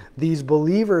again. These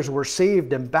believers were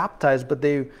saved and baptized, but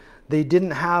they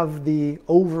didn't have the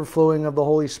overflowing of the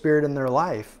Holy Spirit in their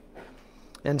life.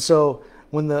 And so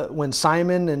when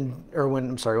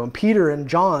Peter and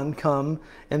John come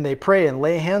and they pray and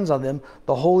lay hands on them,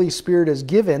 the Holy Spirit is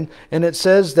given, and it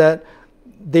says that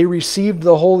they received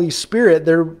the Holy Spirit.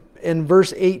 There in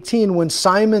verse 18, when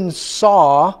Simon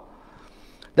saw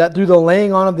that through the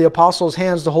laying on of the apostles'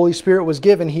 hands the Holy Spirit was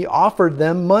given, he offered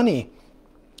them money,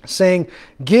 saying,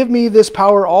 "Give me this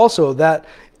power also, that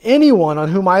anyone on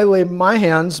whom I lay my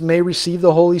hands may receive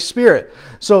the Holy Spirit."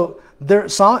 So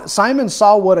Simon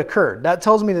saw what occurred. That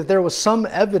tells me that there was some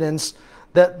evidence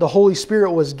that the Holy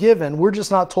Spirit was given. We're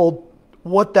just not told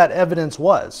what that evidence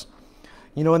was.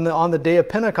 You know, on the day of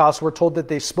Pentecost, we're told that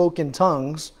they spoke in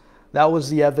tongues. That was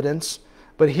the evidence.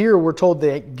 But here we're told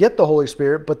they get the Holy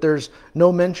Spirit, but there's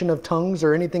no mention of tongues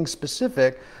or anything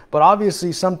specific. But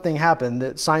obviously something happened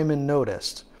that Simon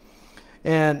noticed.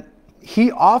 And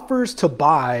he offers to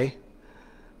buy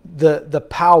the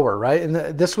power, right? And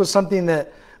this was something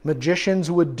that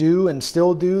magicians would do and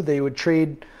still do. They would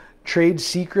trade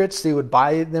secrets. They would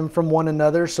buy them from one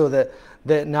another so that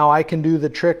now I can do the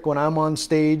trick when I'm on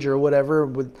stage or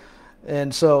whatever.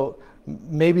 And so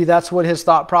maybe that's what his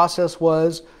thought process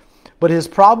was. But his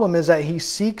problem is that he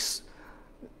seeks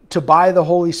to buy the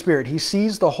Holy Spirit. He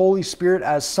sees the Holy Spirit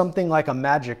as something like a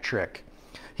magic trick.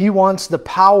 He wants the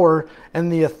power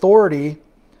and the authority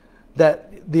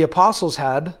that the apostles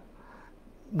had,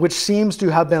 which seems to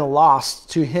have been lost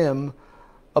to him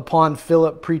upon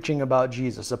Philip preaching about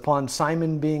Jesus, upon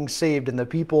Simon being saved and the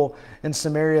people in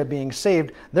Samaria being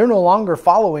saved. They're no longer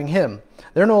following him.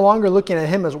 They're no longer looking at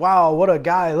him as, wow, what a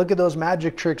guy. Look at those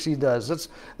magic tricks he does.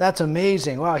 That's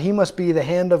amazing. Wow, he must be the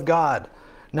hand of God.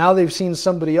 Now they've seen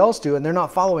somebody else do it, and they're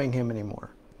not following him anymore.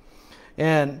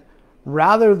 And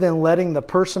rather than letting the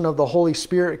person of the Holy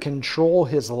Spirit control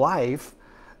his life,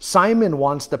 Simon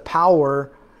wants the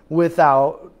power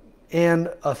without and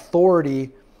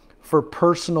authority for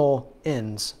personal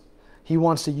ends. He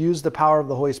wants to use the power of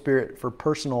the Holy Spirit for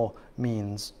personal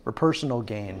means, for personal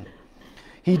gain.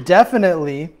 He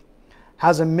definitely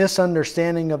has a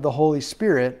misunderstanding of the Holy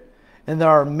Spirit, and there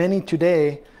are many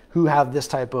today who have this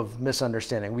type of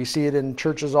misunderstanding. We see it in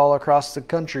churches all across the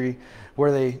country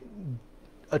where they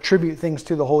attribute things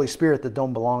to the Holy Spirit that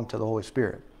don't belong to the Holy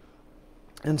Spirit.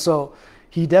 And so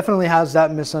he definitely has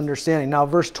that misunderstanding. Now,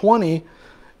 verse 20,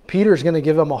 Peter's going to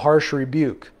give him a harsh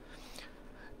rebuke.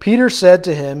 Peter said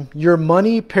to him, "Your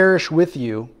money perish with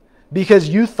you, because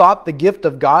you thought the gift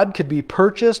of God could be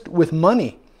purchased with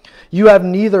money. You have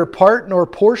neither part nor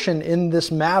portion in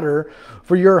this matter,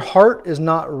 for your heart is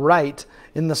not right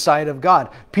in the sight of God."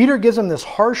 Peter gives him this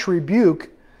harsh rebuke,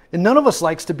 and none of us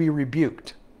likes to be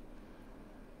rebuked.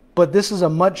 But this is a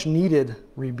much needed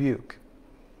rebuke.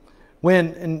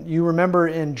 And you remember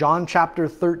in John chapter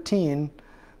 13,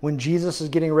 when Jesus is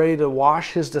getting ready to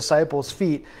wash his disciples'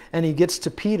 feet, and he gets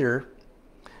to Peter.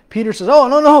 Peter says, "Oh,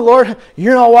 no, Lord,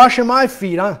 you're not washing my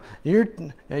feet.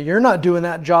 You're not doing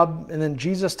that job." And then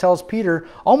Jesus tells Peter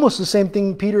almost the same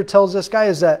thing Peter tells this guy,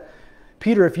 is that,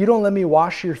 "Peter, if you don't let me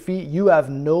wash your feet, you have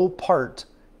no part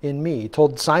in me." He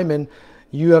told Simon,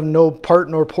 "You have no part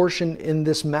nor portion in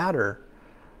this matter,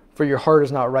 for your heart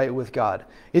is not right with God."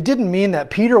 It didn't mean that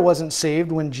Peter wasn't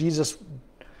saved when Jesus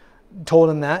told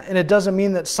him that. And it doesn't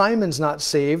mean that Simon's not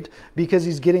saved because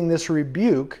he's getting this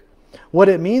rebuke. What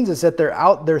it means is that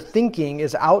their thinking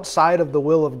is outside of the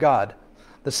will of God.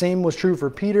 The same was true for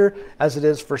Peter as it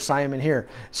is for Simon here.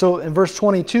 So in verse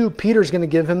 22, Peter's going to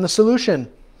give him the solution.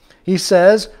 He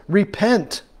says,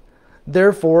 "Repent,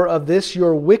 therefore, of this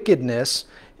your wickedness,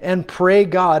 and pray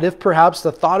God, if perhaps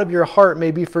the thought of your heart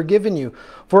may be forgiven you.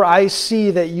 For I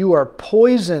see that you are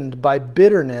poisoned by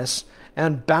bitterness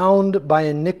and bound by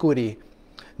iniquity."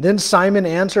 Then Simon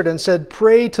answered and said,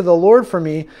 "Pray to the Lord for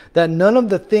me, that none of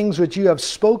the things which you have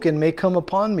spoken may come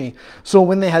upon me." So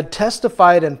when they had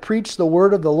testified and preached the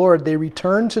word of the Lord, they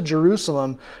returned to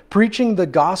Jerusalem, preaching the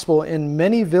gospel in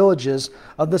many villages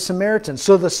of the Samaritans.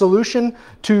 So the solution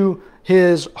to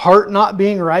his heart not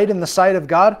being right in the sight of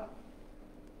God?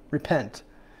 Repent.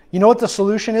 You know what the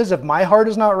solution is if my heart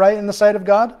is not right in the sight of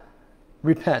God?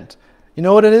 Repent. You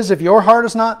know what it is if your heart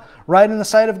is not right in the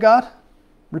sight of God?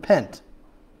 Repent.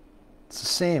 It's the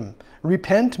same.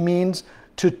 Repent means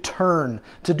to turn,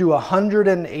 to do a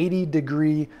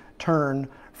 180-degree turn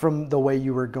from the way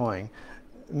you were going.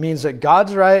 It means that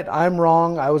God's right, I'm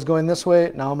wrong, I was going this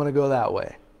way, now I'm going to go that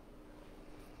way.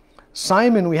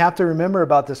 Simon, we have to remember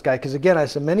about this guy, because again, I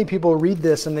said many people read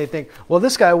this and they think, well,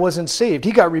 this guy wasn't saved.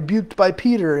 He got rebuked by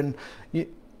Peter, and it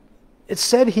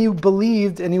said he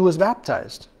believed and he was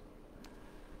baptized.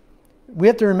 We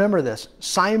have to remember this.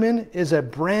 Simon is a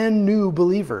brand new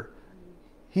believer.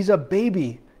 He's a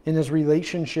baby in his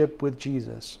relationship with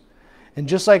Jesus. And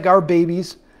just like our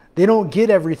babies, they don't get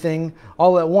everything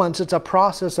all at once. It's a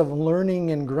process of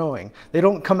learning and growing. They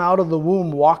don't come out of the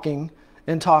womb walking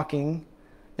and talking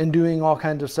and doing all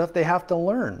kinds of stuff. They have to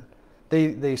learn.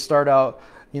 They start out,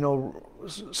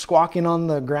 squawking on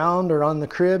the ground or on the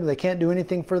crib. They can't do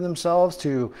anything for themselves,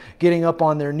 to getting up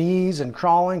on their knees and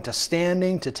crawling, to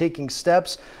standing, to taking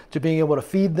steps, to being able to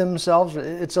feed themselves.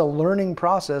 It's a learning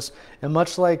process. And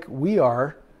much like we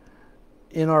are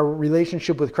in our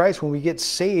relationship with Christ, when we get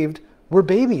saved, we're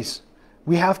babies.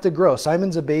 We have to grow.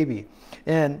 Simon's a baby.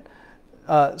 And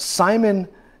Simon,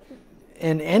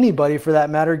 and anybody for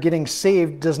that matter, getting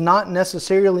saved does not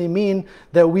necessarily mean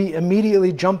that we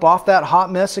immediately jump off that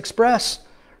hot mess express,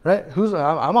 right?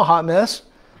 I'm a hot mess.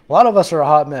 A lot of us are a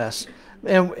hot mess.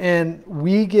 And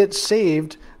we get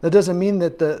saved. That doesn't mean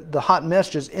that the hot mess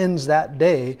just ends that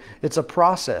day. It's a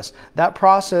process. That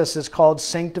process is called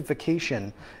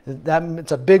sanctification.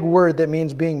 It's a big word that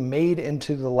means being made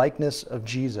into the likeness of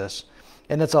Jesus.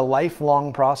 And it's a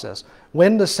lifelong process.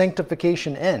 When does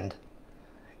sanctification end?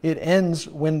 It ends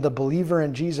when the believer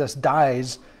in Jesus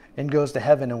dies and goes to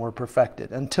heaven and we're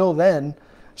perfected. Until then,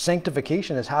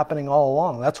 sanctification is happening all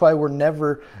along. That's why we're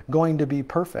never going to be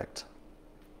perfect.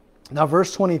 Now,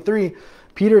 verse 23,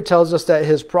 Peter tells us that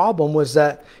his problem was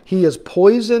that he is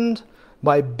poisoned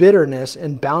by bitterness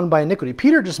and bound by iniquity.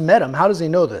 Peter just met him. How does he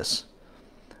know this?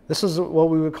 This is what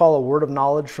we would call a word of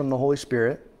knowledge from the Holy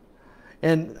Spirit.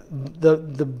 And the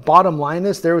bottom line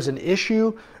is there was an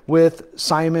issue with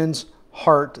Simon's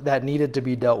heart that needed to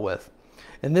be dealt with.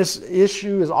 And this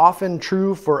issue is often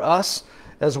true for us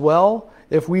as well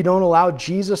if we don't allow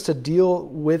Jesus to deal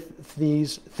with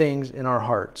these things in our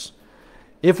hearts.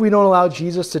 If we don't allow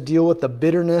Jesus to deal with the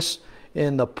bitterness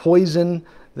and the poison,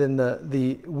 then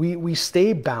we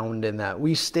stay bound in that.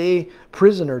 We stay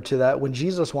prisoner to that when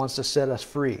Jesus wants to set us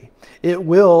free. It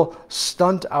will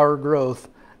stunt our growth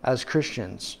as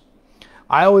Christians.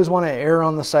 I always want to err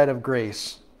on the side of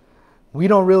grace. We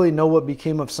don't really know what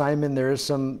became of Simon. There is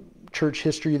some church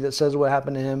history that says what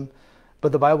happened to him,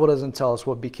 but the Bible doesn't tell us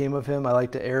what became of him. I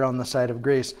like to err on the side of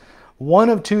grace. One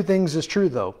of two things is true,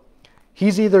 though.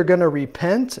 He's either going to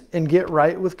repent and get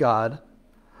right with God,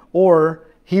 or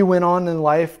he went on in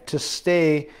life to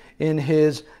stay in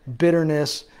his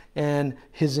bitterness and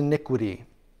his iniquity.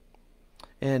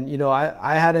 And,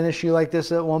 I had an issue like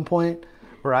this at one point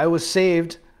where I was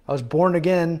saved, I was born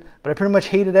again, but I pretty much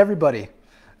hated everybody.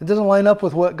 It doesn't line up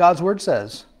with what God's word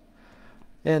says.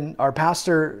 And our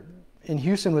pastor in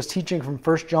Houston was teaching from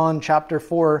 1 John chapter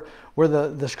 4, where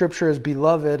the scripture is,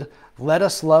 "Beloved, let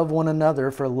us love one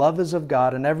another, for love is of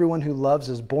God, and everyone who loves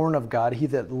is born of God. He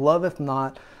that loveth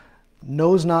not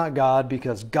knows not God,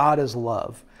 because God is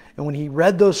love." And when he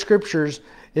read those scriptures,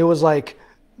 it was like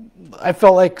I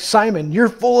felt like Simon, you're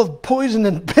full of poison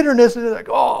and bitterness. And like,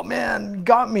 oh man,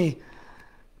 got me.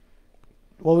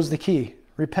 What was the key?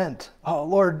 Repent. Oh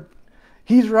Lord,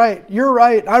 he's right. You're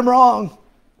right. I'm wrong.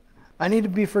 I need to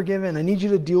be forgiven. I need you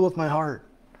to deal with my heart.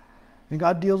 And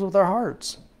God deals with our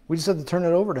hearts. We just have to turn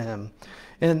it over to him.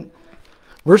 And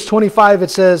verse 25,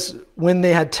 it says, when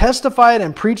they had testified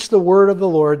and preached the word of the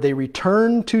Lord, they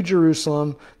returned to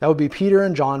Jerusalem. That would be Peter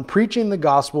and John, preaching the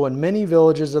gospel in many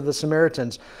villages of the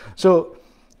Samaritans. So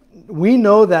we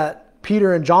know that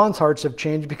Peter and John's hearts have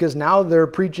changed because now they're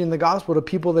preaching the gospel to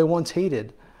people they once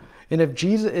hated. And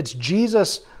it's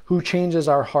Jesus who changes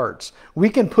our hearts. We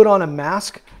can put on a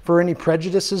mask for any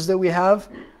prejudices that we have,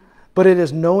 but it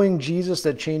is knowing Jesus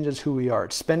that changes who we are.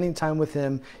 It's spending time with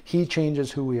him. He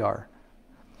changes who we are.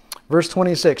 Verse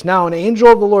 26, now an angel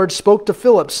of the Lord spoke to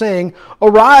Philip, saying,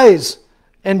 arise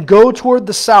and go toward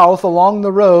the south along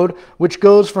the road which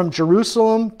goes from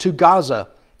Jerusalem to Gaza.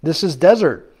 This is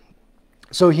desert.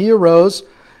 So he arose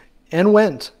and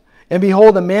went. And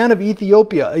behold, a man of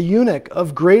Ethiopia, a eunuch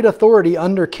of great authority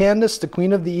under Candace, the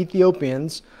queen of the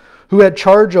Ethiopians, who had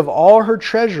charge of all her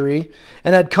treasury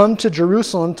and had come to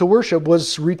Jerusalem to worship,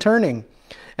 was returning.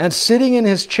 And sitting in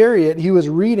his chariot, he was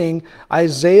reading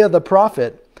Isaiah the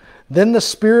prophet. Then the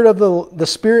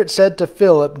Spirit said to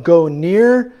Philip, go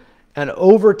near and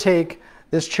overtake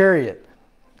this chariot.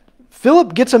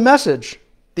 Philip gets a message.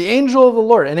 The angel of the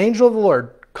Lord, an angel of the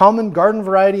Lord, common garden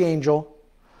variety angel,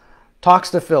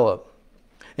 talks to Philip.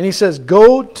 And he says,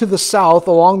 go to the south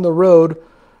along the road,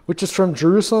 which is from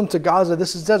Jerusalem to Gaza.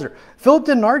 This is desert. Philip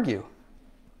didn't argue.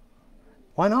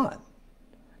 Why not?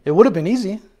 It would have been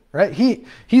easy, right?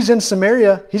 He's in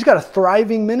Samaria. He's got a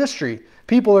thriving ministry.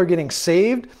 People are getting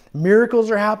saved. Miracles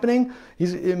are happening.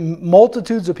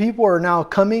 Multitudes of people are now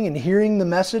coming and hearing the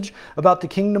message about the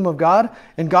kingdom of God.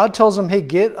 And God tells them, hey,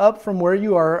 get up from where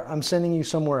you are. I'm sending you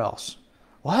somewhere else.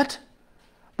 What?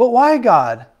 But why,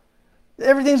 God?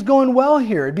 Everything's going well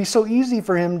here. It'd be so easy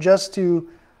for him just to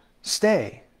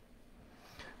stay.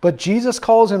 But Jesus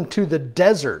calls him to the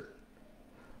desert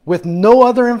with no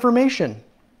other information.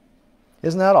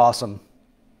 Isn't that awesome?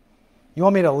 You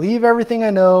want me to leave everything I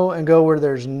know and go where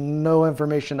there's no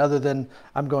information other than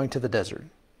I'm going to the desert?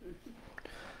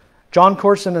 John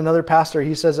Corson, another pastor,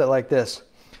 he says it like this.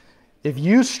 If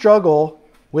you struggle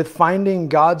with finding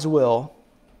God's will,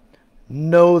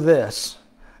 know this.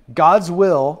 God's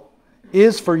will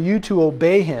is for you to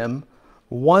obey him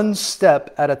one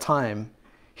step at a time.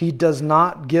 He does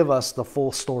not give us the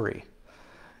full story.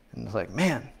 And it's like,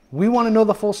 man, we want to know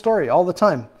the full story all the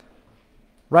time.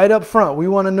 Right up front, we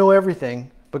want to know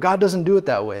everything, but God doesn't do it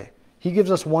that way. He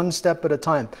gives us one step at a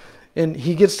time. And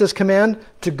he gets this command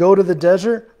to go to the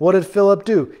desert. What did Philip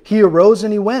do? He arose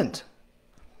and he went.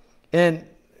 And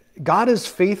God is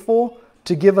faithful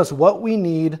to give us what we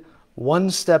need one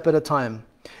step at a time.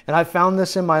 And I found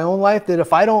this in my own life that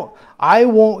if I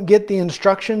won't get the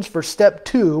instructions for step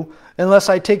 2 unless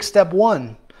I take step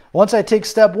 1. Once I take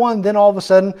step 1, then all of a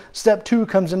sudden step 2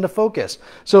 comes into focus.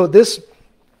 So this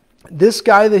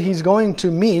guy that he's going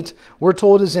to meet, we're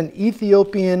told, is an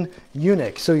Ethiopian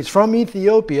eunuch. So he's from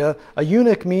Ethiopia. A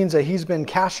eunuch means that he's been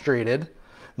castrated.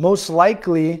 Most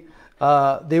likely,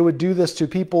 they would do this to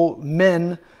people,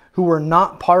 men who were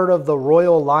not part of the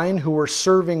royal line, who were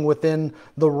serving within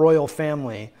the royal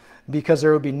family, because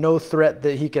there would be no threat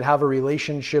that he could have a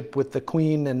relationship with the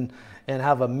queen and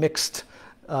have a mixed,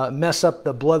 mess up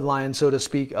the bloodline, so to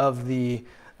speak, of the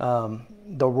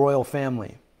royal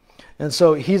family. And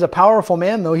so he's a powerful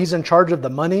man, though. He's in charge of the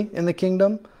money in the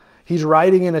kingdom. He's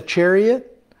riding in a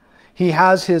chariot. He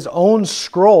has his own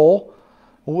scroll,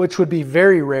 which would be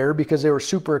very rare because they were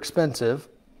super expensive.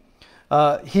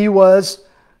 He was,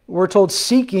 we're told,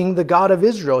 seeking the God of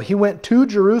Israel. He went to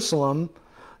Jerusalem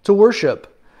to worship.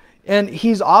 And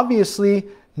he's obviously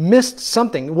missed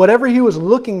something. Whatever he was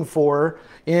looking for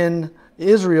in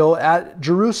Israel at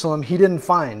Jerusalem, he didn't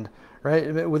find.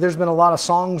 Right? There's been a lot of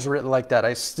songs written like that.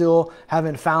 I still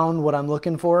haven't found what I'm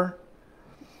looking for.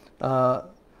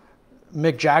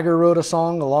 Mick Jagger wrote a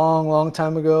song a long, long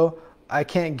time ago. I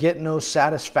can't get no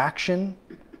satisfaction.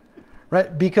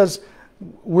 Right? Because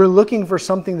we're looking for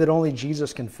something that only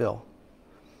Jesus can fill.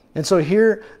 And so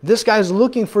here, this guy's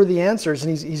looking for the answers,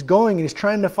 and he's going and he's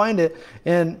trying to find it,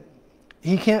 and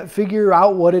he can't figure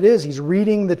out what it is. He's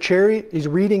reading the chariot. He's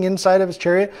reading inside of his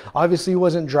chariot. Obviously, he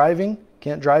wasn't driving.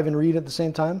 Can't drive and read at the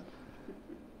same time.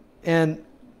 And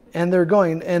they're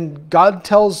going. And God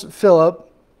tells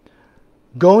Philip,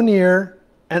 go near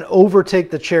and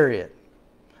overtake the chariot.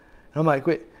 And I'm like,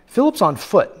 wait, Philip's on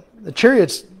foot. The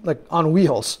chariot's like on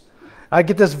wheels. I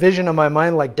get this vision in my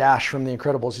mind like Dash from The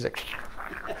Incredibles. He's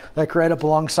like right up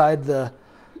alongside the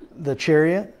the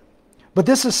chariot. But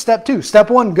this is step 2. Step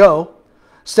 1, go.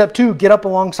 Step 2, get up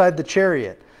alongside the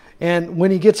chariot. And when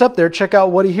he gets up there, check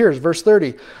out what he hears. Verse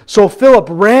 30. So Philip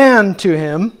ran to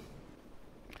him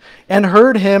and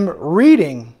heard him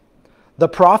reading the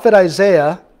prophet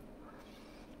Isaiah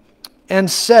and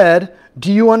said,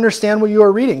 do you understand what you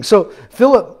are reading? So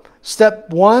Philip, step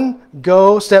 1,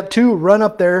 go. Step 2, run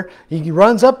up there. He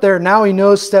runs up there. Now he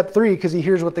knows step 3 because he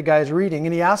hears what the guy's reading.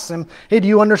 And he asks him, hey, do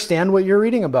you understand what you're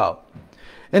reading about?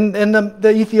 And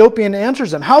the Ethiopian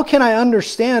answers him, how can I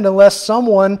understand unless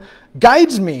someone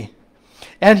guides me?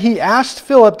 And he asked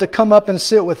Philip to come up and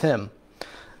sit with him.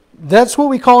 That's what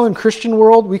we call in Christian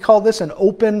world, we call this an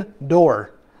open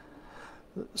door.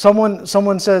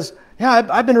 Someone says, yeah,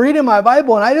 I've been reading my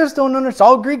Bible and I just don't understand. It's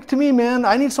all Greek to me, man.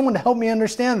 I need someone to help me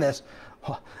understand this.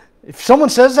 If someone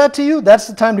says that to you, that's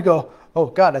the time to go, oh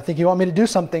God, I think you want me to do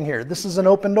something here. This is an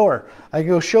open door. I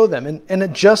go show them. And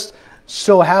it just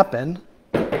so happened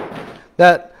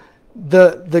that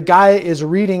the guy is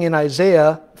reading in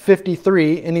Isaiah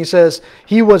 53, and he says,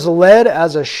 he was led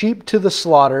as a sheep to the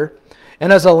slaughter,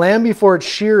 and as a lamb before its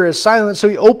shearer is silent, so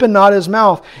he opened not his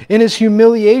mouth. In his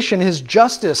humiliation, his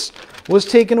justice was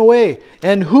taken away.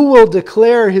 And who will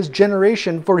declare his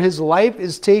generation? For his life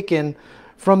is taken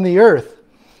from the earth.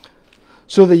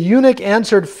 So the eunuch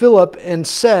answered Philip and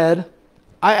said,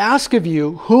 I ask of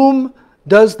you, whom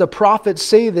does the prophet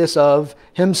say this of,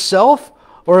 himself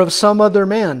or of some other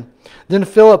man? Then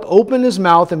Philip opened his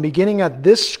mouth and beginning at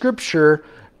this scripture,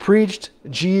 preached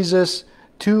Jesus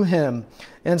to him.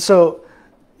 And so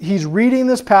he's reading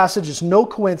this passage. It's no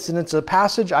coincidence. A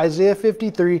passage, Isaiah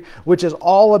 53, which is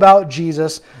all about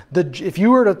Jesus. If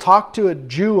you were to talk to a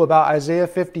Jew about Isaiah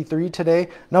 53 today,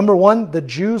 number one, the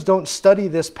Jews don't study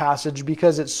this passage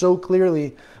because it so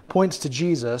clearly points to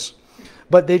Jesus.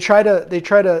 But they try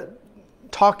to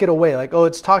talk it away, like, oh,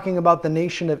 it's talking about the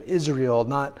nation of Israel,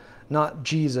 not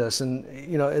Jesus. And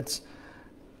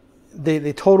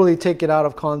they totally take it out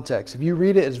of context. If you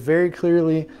read it, it's very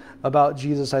clearly about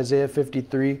Jesus, Isaiah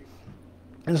 53. And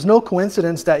there's no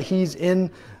coincidence that he's in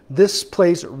this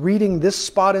place reading this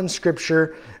spot in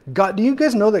Scripture. God, do you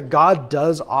guys know that God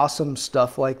does awesome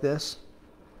stuff like this?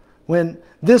 When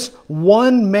this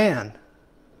one man,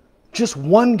 just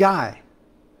one guy,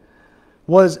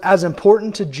 was as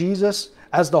important to Jesus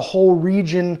as the whole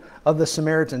region of the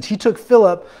Samaritans. He took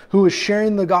Philip, who was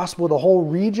sharing the gospel with a whole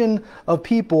region of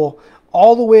people,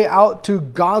 all the way out to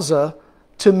Gaza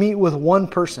to meet with one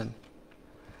person.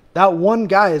 That one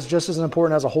guy is just as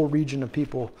important as a whole region of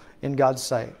people in God's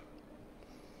sight.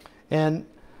 And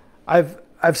I've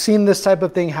seen this type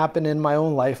of thing happen in my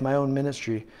own life, my own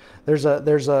ministry. There's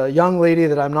a young lady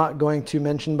that I'm not going to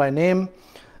mention by name.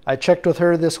 I checked with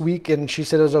her this week and she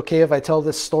said it was okay if I tell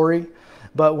this story.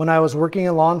 But when I was working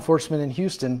in law enforcement in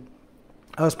Houston,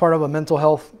 I was part of a mental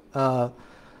health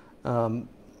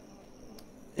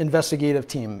investigative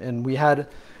team. And we had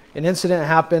an incident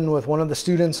happen with one of the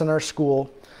students in our school.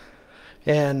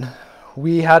 And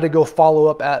we had to go follow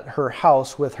up at her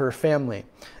house with her family.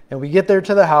 And we get there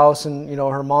to the house and,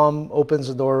 her mom opens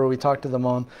the door. We talk to the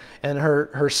mom and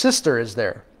her sister is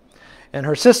there. And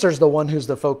her sister's the one who's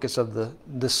the focus of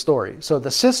this story. So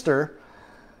the sister,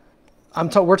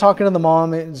 we're talking to the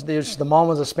mom. The mom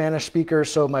was a Spanish speaker,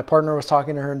 so my partner was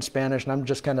talking to her in Spanish, and I'm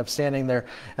just kind of standing there.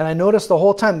 And I noticed the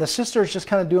whole time the sister is just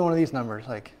kind of doing one of these numbers,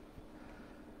 like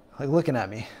looking at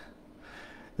me.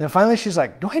 And then finally she's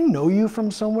like, "Do I know you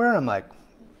from somewhere?" And I'm like,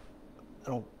 "I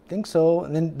don't think so."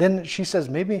 And then she says,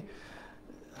 "Maybe."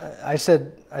 I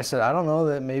said, "I don't know,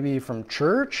 that maybe from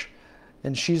church."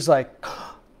 And she's like,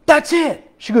 "That's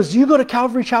it." She goes, "Do you go to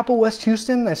Calvary Chapel, West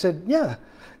Houston?" And I said, "Yeah."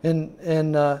 And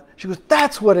she goes,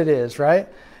 "That's what it is, right?"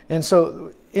 And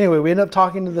so anyway, we ended up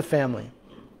talking to the family.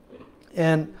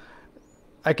 And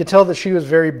I could tell that she was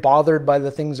very bothered by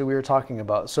the things that we were talking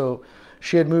about. So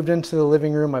she had moved into the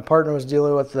living room. My partner was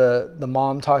dealing with the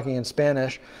mom talking in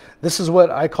Spanish. This is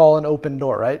what I call an open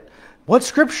door, right? What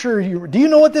scripture, do you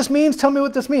know what this means? Tell me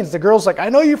what this means. The girl's like, "I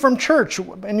know you from church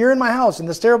and you're in my house in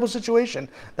this terrible situation."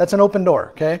 That's an open door,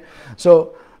 okay?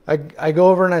 So I go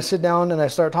over and I sit down and I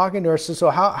start talking to her. So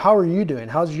how are you doing?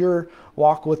 How's your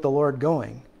walk with the Lord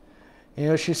going?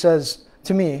 She says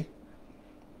to me,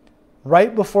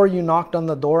 "Right before you knocked on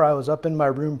the door, I was up in my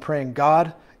room praying,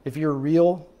 'God, if you're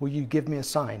real, will you give me a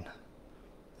sign?'"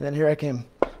 And then here I came,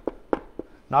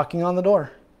 knocking on the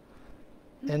door.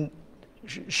 And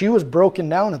she was broken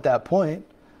down at that point.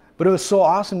 But it was so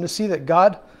awesome to see that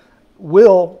God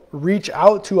will reach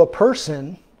out to a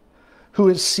person who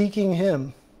is seeking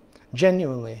Him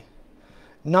genuinely.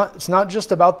 It's not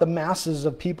just about the masses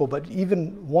of people, but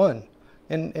even one.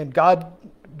 And God,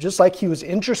 just like He was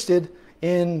interested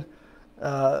in,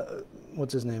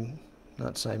 what's his name?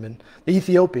 Not Simon, the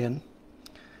Ethiopian,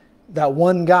 that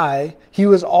one guy, he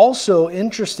was also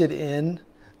interested in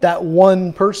that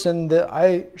one person that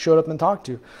I showed up and talked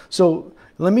to. So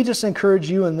let me just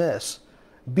encourage you in this.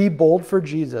 Be bold for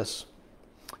Jesus.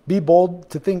 Be bold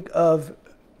to think of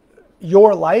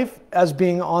your life as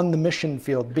being on the mission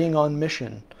field, being on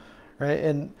mission, right?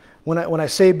 And when I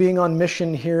say being on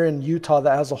mission here in Utah,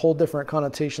 that has a whole different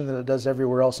connotation than it does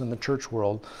everywhere else in the church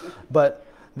world. But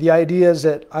the idea is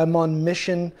that I'm on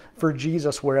mission for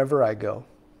Jesus wherever I go.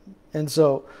 And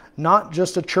so not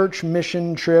just a church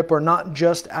mission trip or not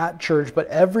just at church, but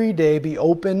every day be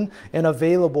open and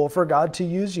available for God to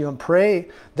use you, and pray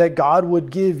that God would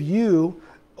give you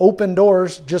open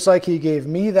doors just like he gave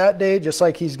me that day, just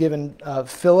like he's given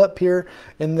Philip here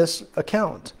in this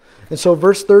account. And so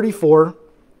verse 34,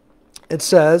 it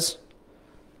says,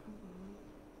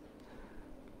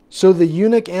 so the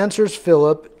eunuch answers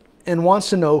Philip and wants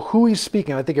to know who he's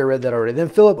speaking. I think I read that already. Then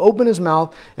Philip opened his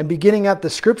mouth, and beginning at the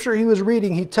scripture he was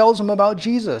reading, he tells him about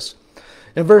Jesus.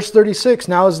 In verse 36,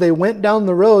 now as they went down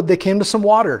the road, they came to some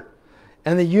water.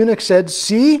 And the eunuch said,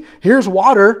 see, here's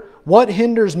water. What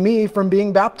hinders me from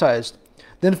being baptized?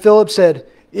 Then Philip said,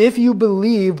 if you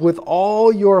believe with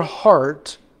all your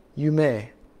heart, you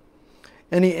may.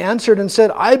 And he answered and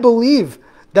said, I believe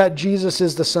that Jesus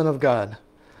is the Son of God.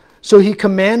 So he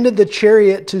commanded the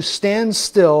chariot to stand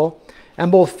still,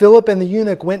 and both Philip and the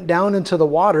eunuch went down into the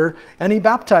water, and he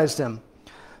baptized him.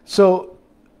 So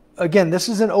again, this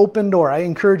is an open door. I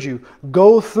encourage you,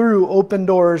 go through open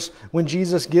doors when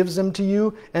Jesus gives them to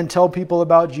you and tell people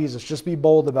about Jesus. Just be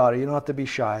bold about it. You don't have to be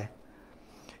shy.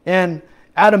 And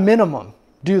at a minimum,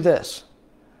 do this.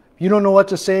 If you don't know what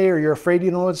to say or you're afraid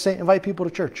you don't know what to say, invite people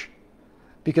to church,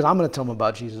 because I'm going to tell them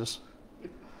about Jesus.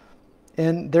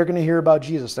 And they're going to hear about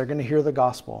Jesus. They're going to hear the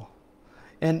gospel.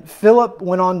 And Philip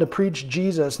went on to preach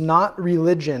Jesus, not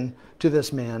religion, to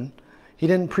this man. He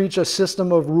didn't preach a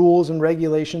system of rules and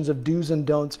regulations of do's and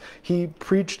don'ts. He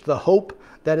preached the hope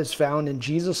that is found in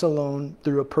Jesus alone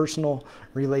through a personal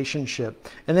relationship.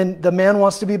 And then the man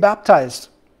wants to be baptized.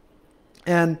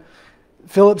 And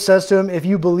Philip says to him, if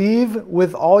you believe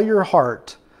with all your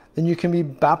heart, then you can be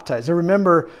baptized. And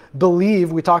remember,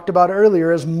 believe, we talked about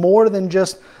earlier, is more than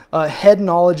just head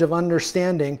knowledge of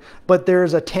understanding, but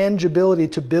there's a tangibility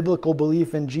to biblical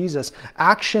belief in Jesus.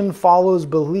 Action follows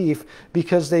belief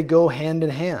because they go hand in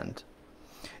hand.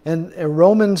 And in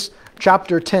Romans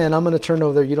chapter 10, I'm going to turn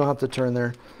over there. You don't have to turn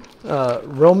there.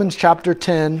 Romans chapter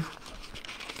 10,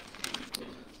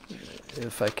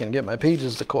 if I can get my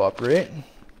pages to cooperate.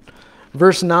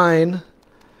 Verse 9,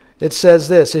 it says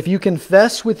this, if you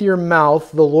confess with your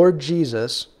mouth the Lord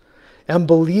Jesus and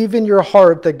believe in your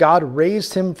heart that God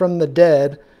raised him from the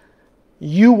dead,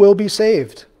 you will be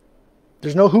saved.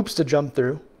 There's no hoops to jump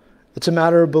through. It's a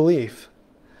matter of belief.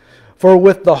 For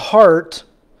with the heart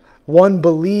one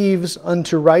believes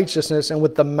unto righteousness, and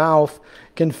with the mouth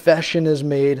confession is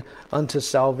made unto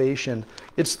salvation.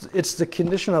 It's the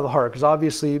condition of the heart, because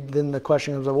obviously then the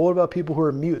question comes up, well, what about people who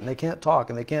are mute and they can't talk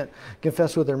and they can't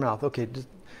confess with their mouth? Okay,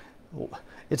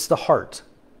 it's the heart.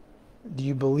 Do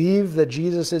you believe that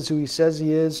Jesus is who he says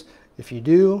he is? If you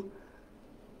do,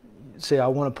 say, I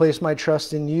want to place my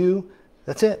trust in you.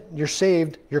 That's it. You're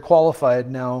saved. You're qualified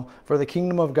now for the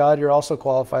kingdom of God. You're also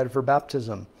qualified for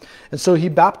baptism. And so he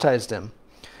baptized him.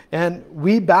 And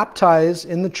we baptize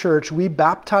in the church, we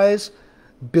baptize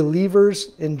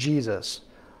believers in Jesus.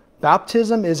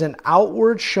 Baptism is an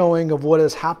outward showing of what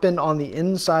has happened on the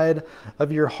inside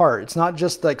of your heart. It's not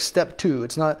just like step two.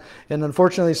 It's not, and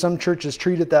unfortunately some churches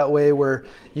treat it that way, where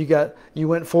you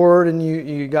went forward and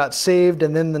you got saved,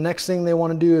 and then the next thing they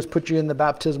want to do is put you in the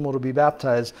baptismal to be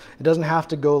baptized. It doesn't have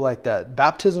to go like that.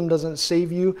 Baptism doesn't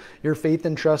save you. Your faith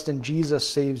and trust in Jesus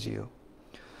saves you.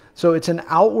 So it's an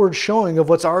outward showing of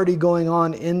what's already going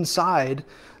on inside.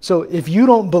 So if you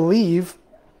don't believe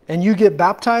and you get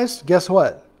baptized, guess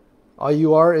what? All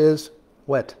you are is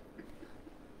wet.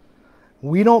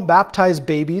 We don't baptize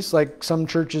babies like some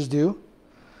churches do,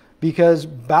 because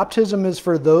baptism is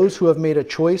for those who have made a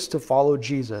choice to follow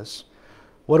Jesus.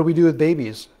 What do we do with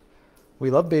babies? We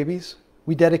love babies.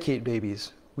 We dedicate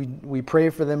babies. We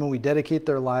pray for them and we dedicate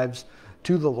their lives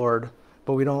to the Lord,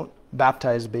 but we don't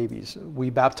baptize babies. We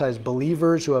baptize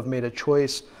believers who have made a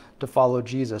choice to follow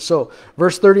Jesus. So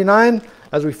verse 39,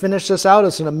 as we finish this out,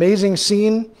 it's an amazing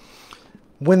scene.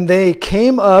 When they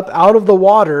came up out of the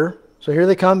water, so here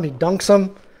they come, he dunks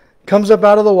them, comes up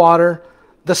out of the water,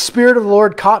 the Spirit of the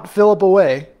Lord caught Philip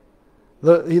away.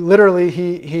 He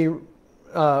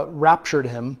raptured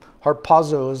him.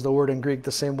 Harpazo is the word in Greek,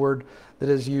 the same word that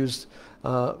is used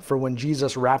for when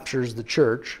Jesus raptures the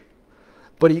church.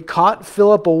 But he caught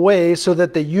Philip away so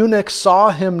that the eunuch saw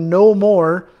him no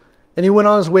more, and he went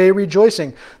on his way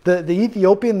rejoicing. The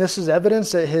Ethiopian, this is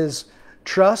evidence that his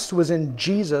trust was in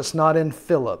Jesus, not in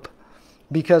Philip.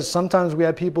 Because sometimes we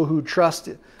have people who trust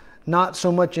not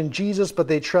so much in Jesus, but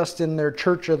they trust in their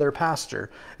church or their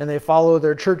pastor. And they follow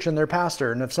their church and their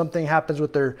pastor. And if something happens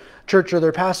with their church or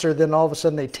their pastor, then all of a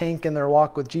sudden they tank in their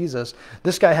walk with Jesus.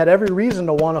 This guy had every reason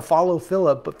to want to follow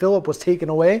Philip, but Philip was taken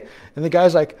away. And the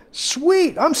guy's like,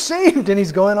 sweet, I'm saved. And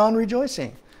he's going on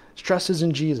rejoicing. His trust is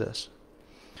in Jesus.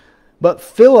 But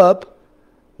Philip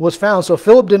was found. So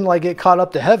Philip didn't get caught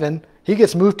up to heaven. He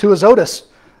gets moved to Azotus.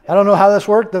 I don't know how this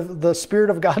worked. The Spirit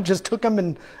of God just took him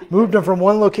and moved him from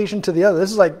one location to the other.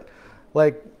 This is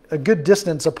like a good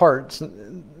distance apart.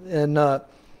 And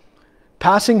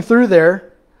passing through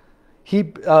there,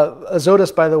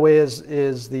 Azotus, by the way,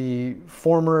 is the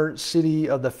former city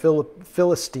of the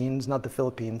Philistines, not the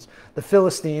Philippines. The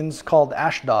Philistines called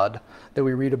Ashdod that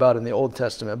we read about in the Old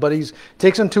Testament. But he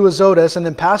takes him to Azotus, and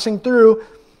then passing through,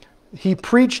 he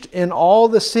preached in all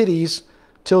the cities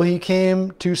till he came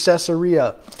to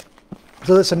Caesarea.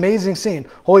 So this amazing scene.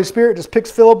 Holy Spirit just picks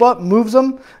Philip up, moves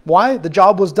him. Why? The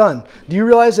job was done. Do you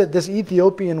realize that this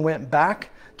Ethiopian went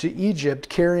back to Egypt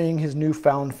carrying his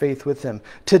newfound faith with him?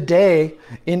 Today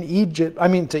in Egypt,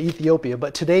 to Ethiopia,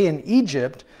 but today in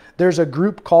Egypt, there's a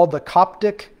group called the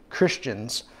Coptic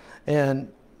Christians.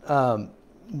 And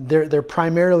they're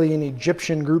primarily an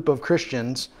Egyptian group of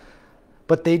Christians,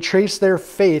 but they trace their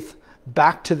faith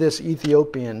back to this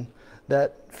Ethiopian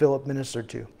that Philip ministered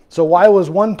to. So why was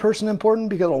one person important?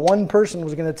 Because one person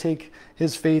was going to take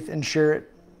his faith and share it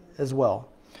as well.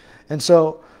 And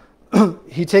so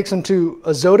he takes him to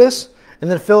Azotus,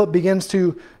 and then Philip begins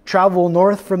to travel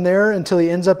north from there until he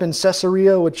ends up in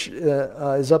Caesarea, which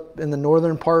is up in the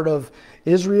northern part of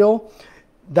Israel.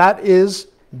 That is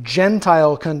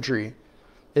Gentile country.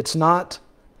 It's not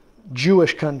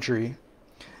Jewish country.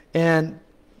 And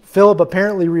Philip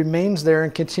apparently remains there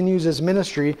and continues his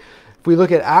ministry. If we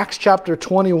look at Acts chapter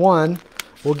 21,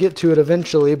 we'll get to it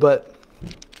eventually, but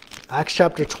Acts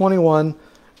chapter 21,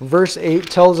 verse 8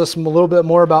 tells us a little bit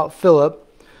more about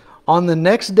Philip. On the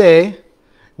next day,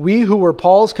 we who were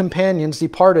Paul's companions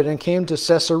departed and came to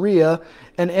Caesarea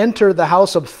and entered the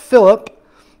house of Philip,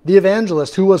 the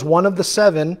evangelist, who was one of the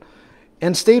 7,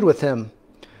 and stayed with him.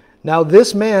 Now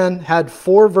this man had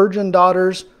 4 virgin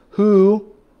daughters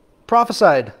who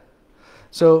prophesied.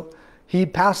 So he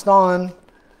passed on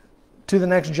to the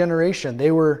next generation.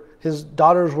 His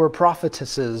daughters were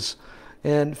prophetesses,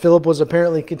 and Philip was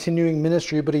apparently continuing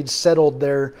ministry, but he'd settled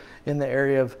there in the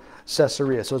area of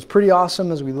Caesarea. So it's pretty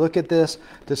awesome as we look at this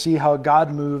to see how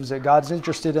God moves, that God's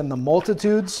interested in the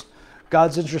multitudes,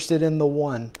 God's interested in the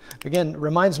one. Again,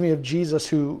 reminds me of Jesus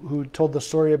who told the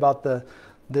story about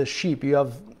the sheep. You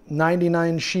have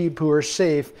 99 sheep who are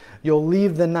safe. You'll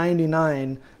leave the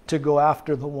 99 to go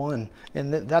after the one.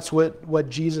 And that's what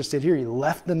Jesus did here. He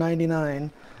left the 99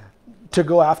 to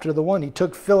go after the one. He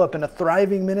took Philip in a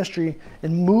thriving ministry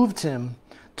and moved him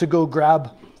to go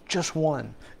grab just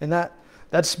one. And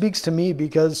that speaks to me,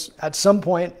 because at some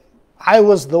point I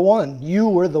was the one. You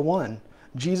were the one.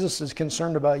 Jesus is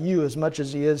concerned about you as much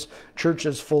as he is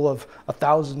churches full of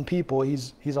 1,000 people.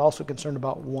 He's also concerned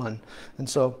about one. And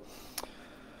so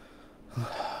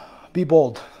be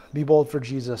bold. Be bold for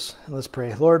Jesus. Let's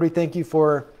pray. Lord, we thank you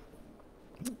for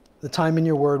the time in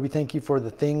your word. We thank you for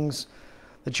the things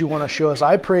that you want to show us.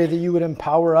 I pray that you would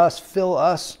empower us, fill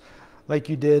us like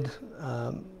you did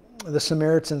the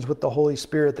Samaritans with the Holy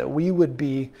Spirit, that we would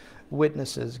be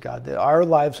witnesses, God, that our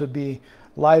lives would be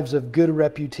lives of good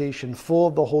reputation, full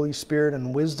of the Holy Spirit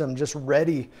and wisdom, just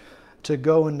ready to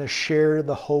go and to share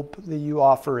the hope that you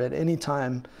offer at any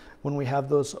time when we have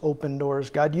those open doors.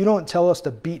 God, you don't tell us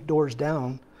to beat doors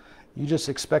down. You just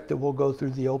expect that we'll go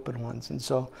through the open ones. And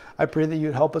so I pray that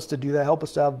you'd help us to do that, help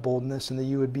us to have boldness, and that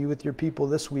you would be with your people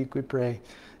this week, we pray.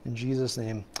 In Jesus'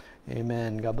 name,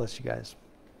 amen. God bless you guys.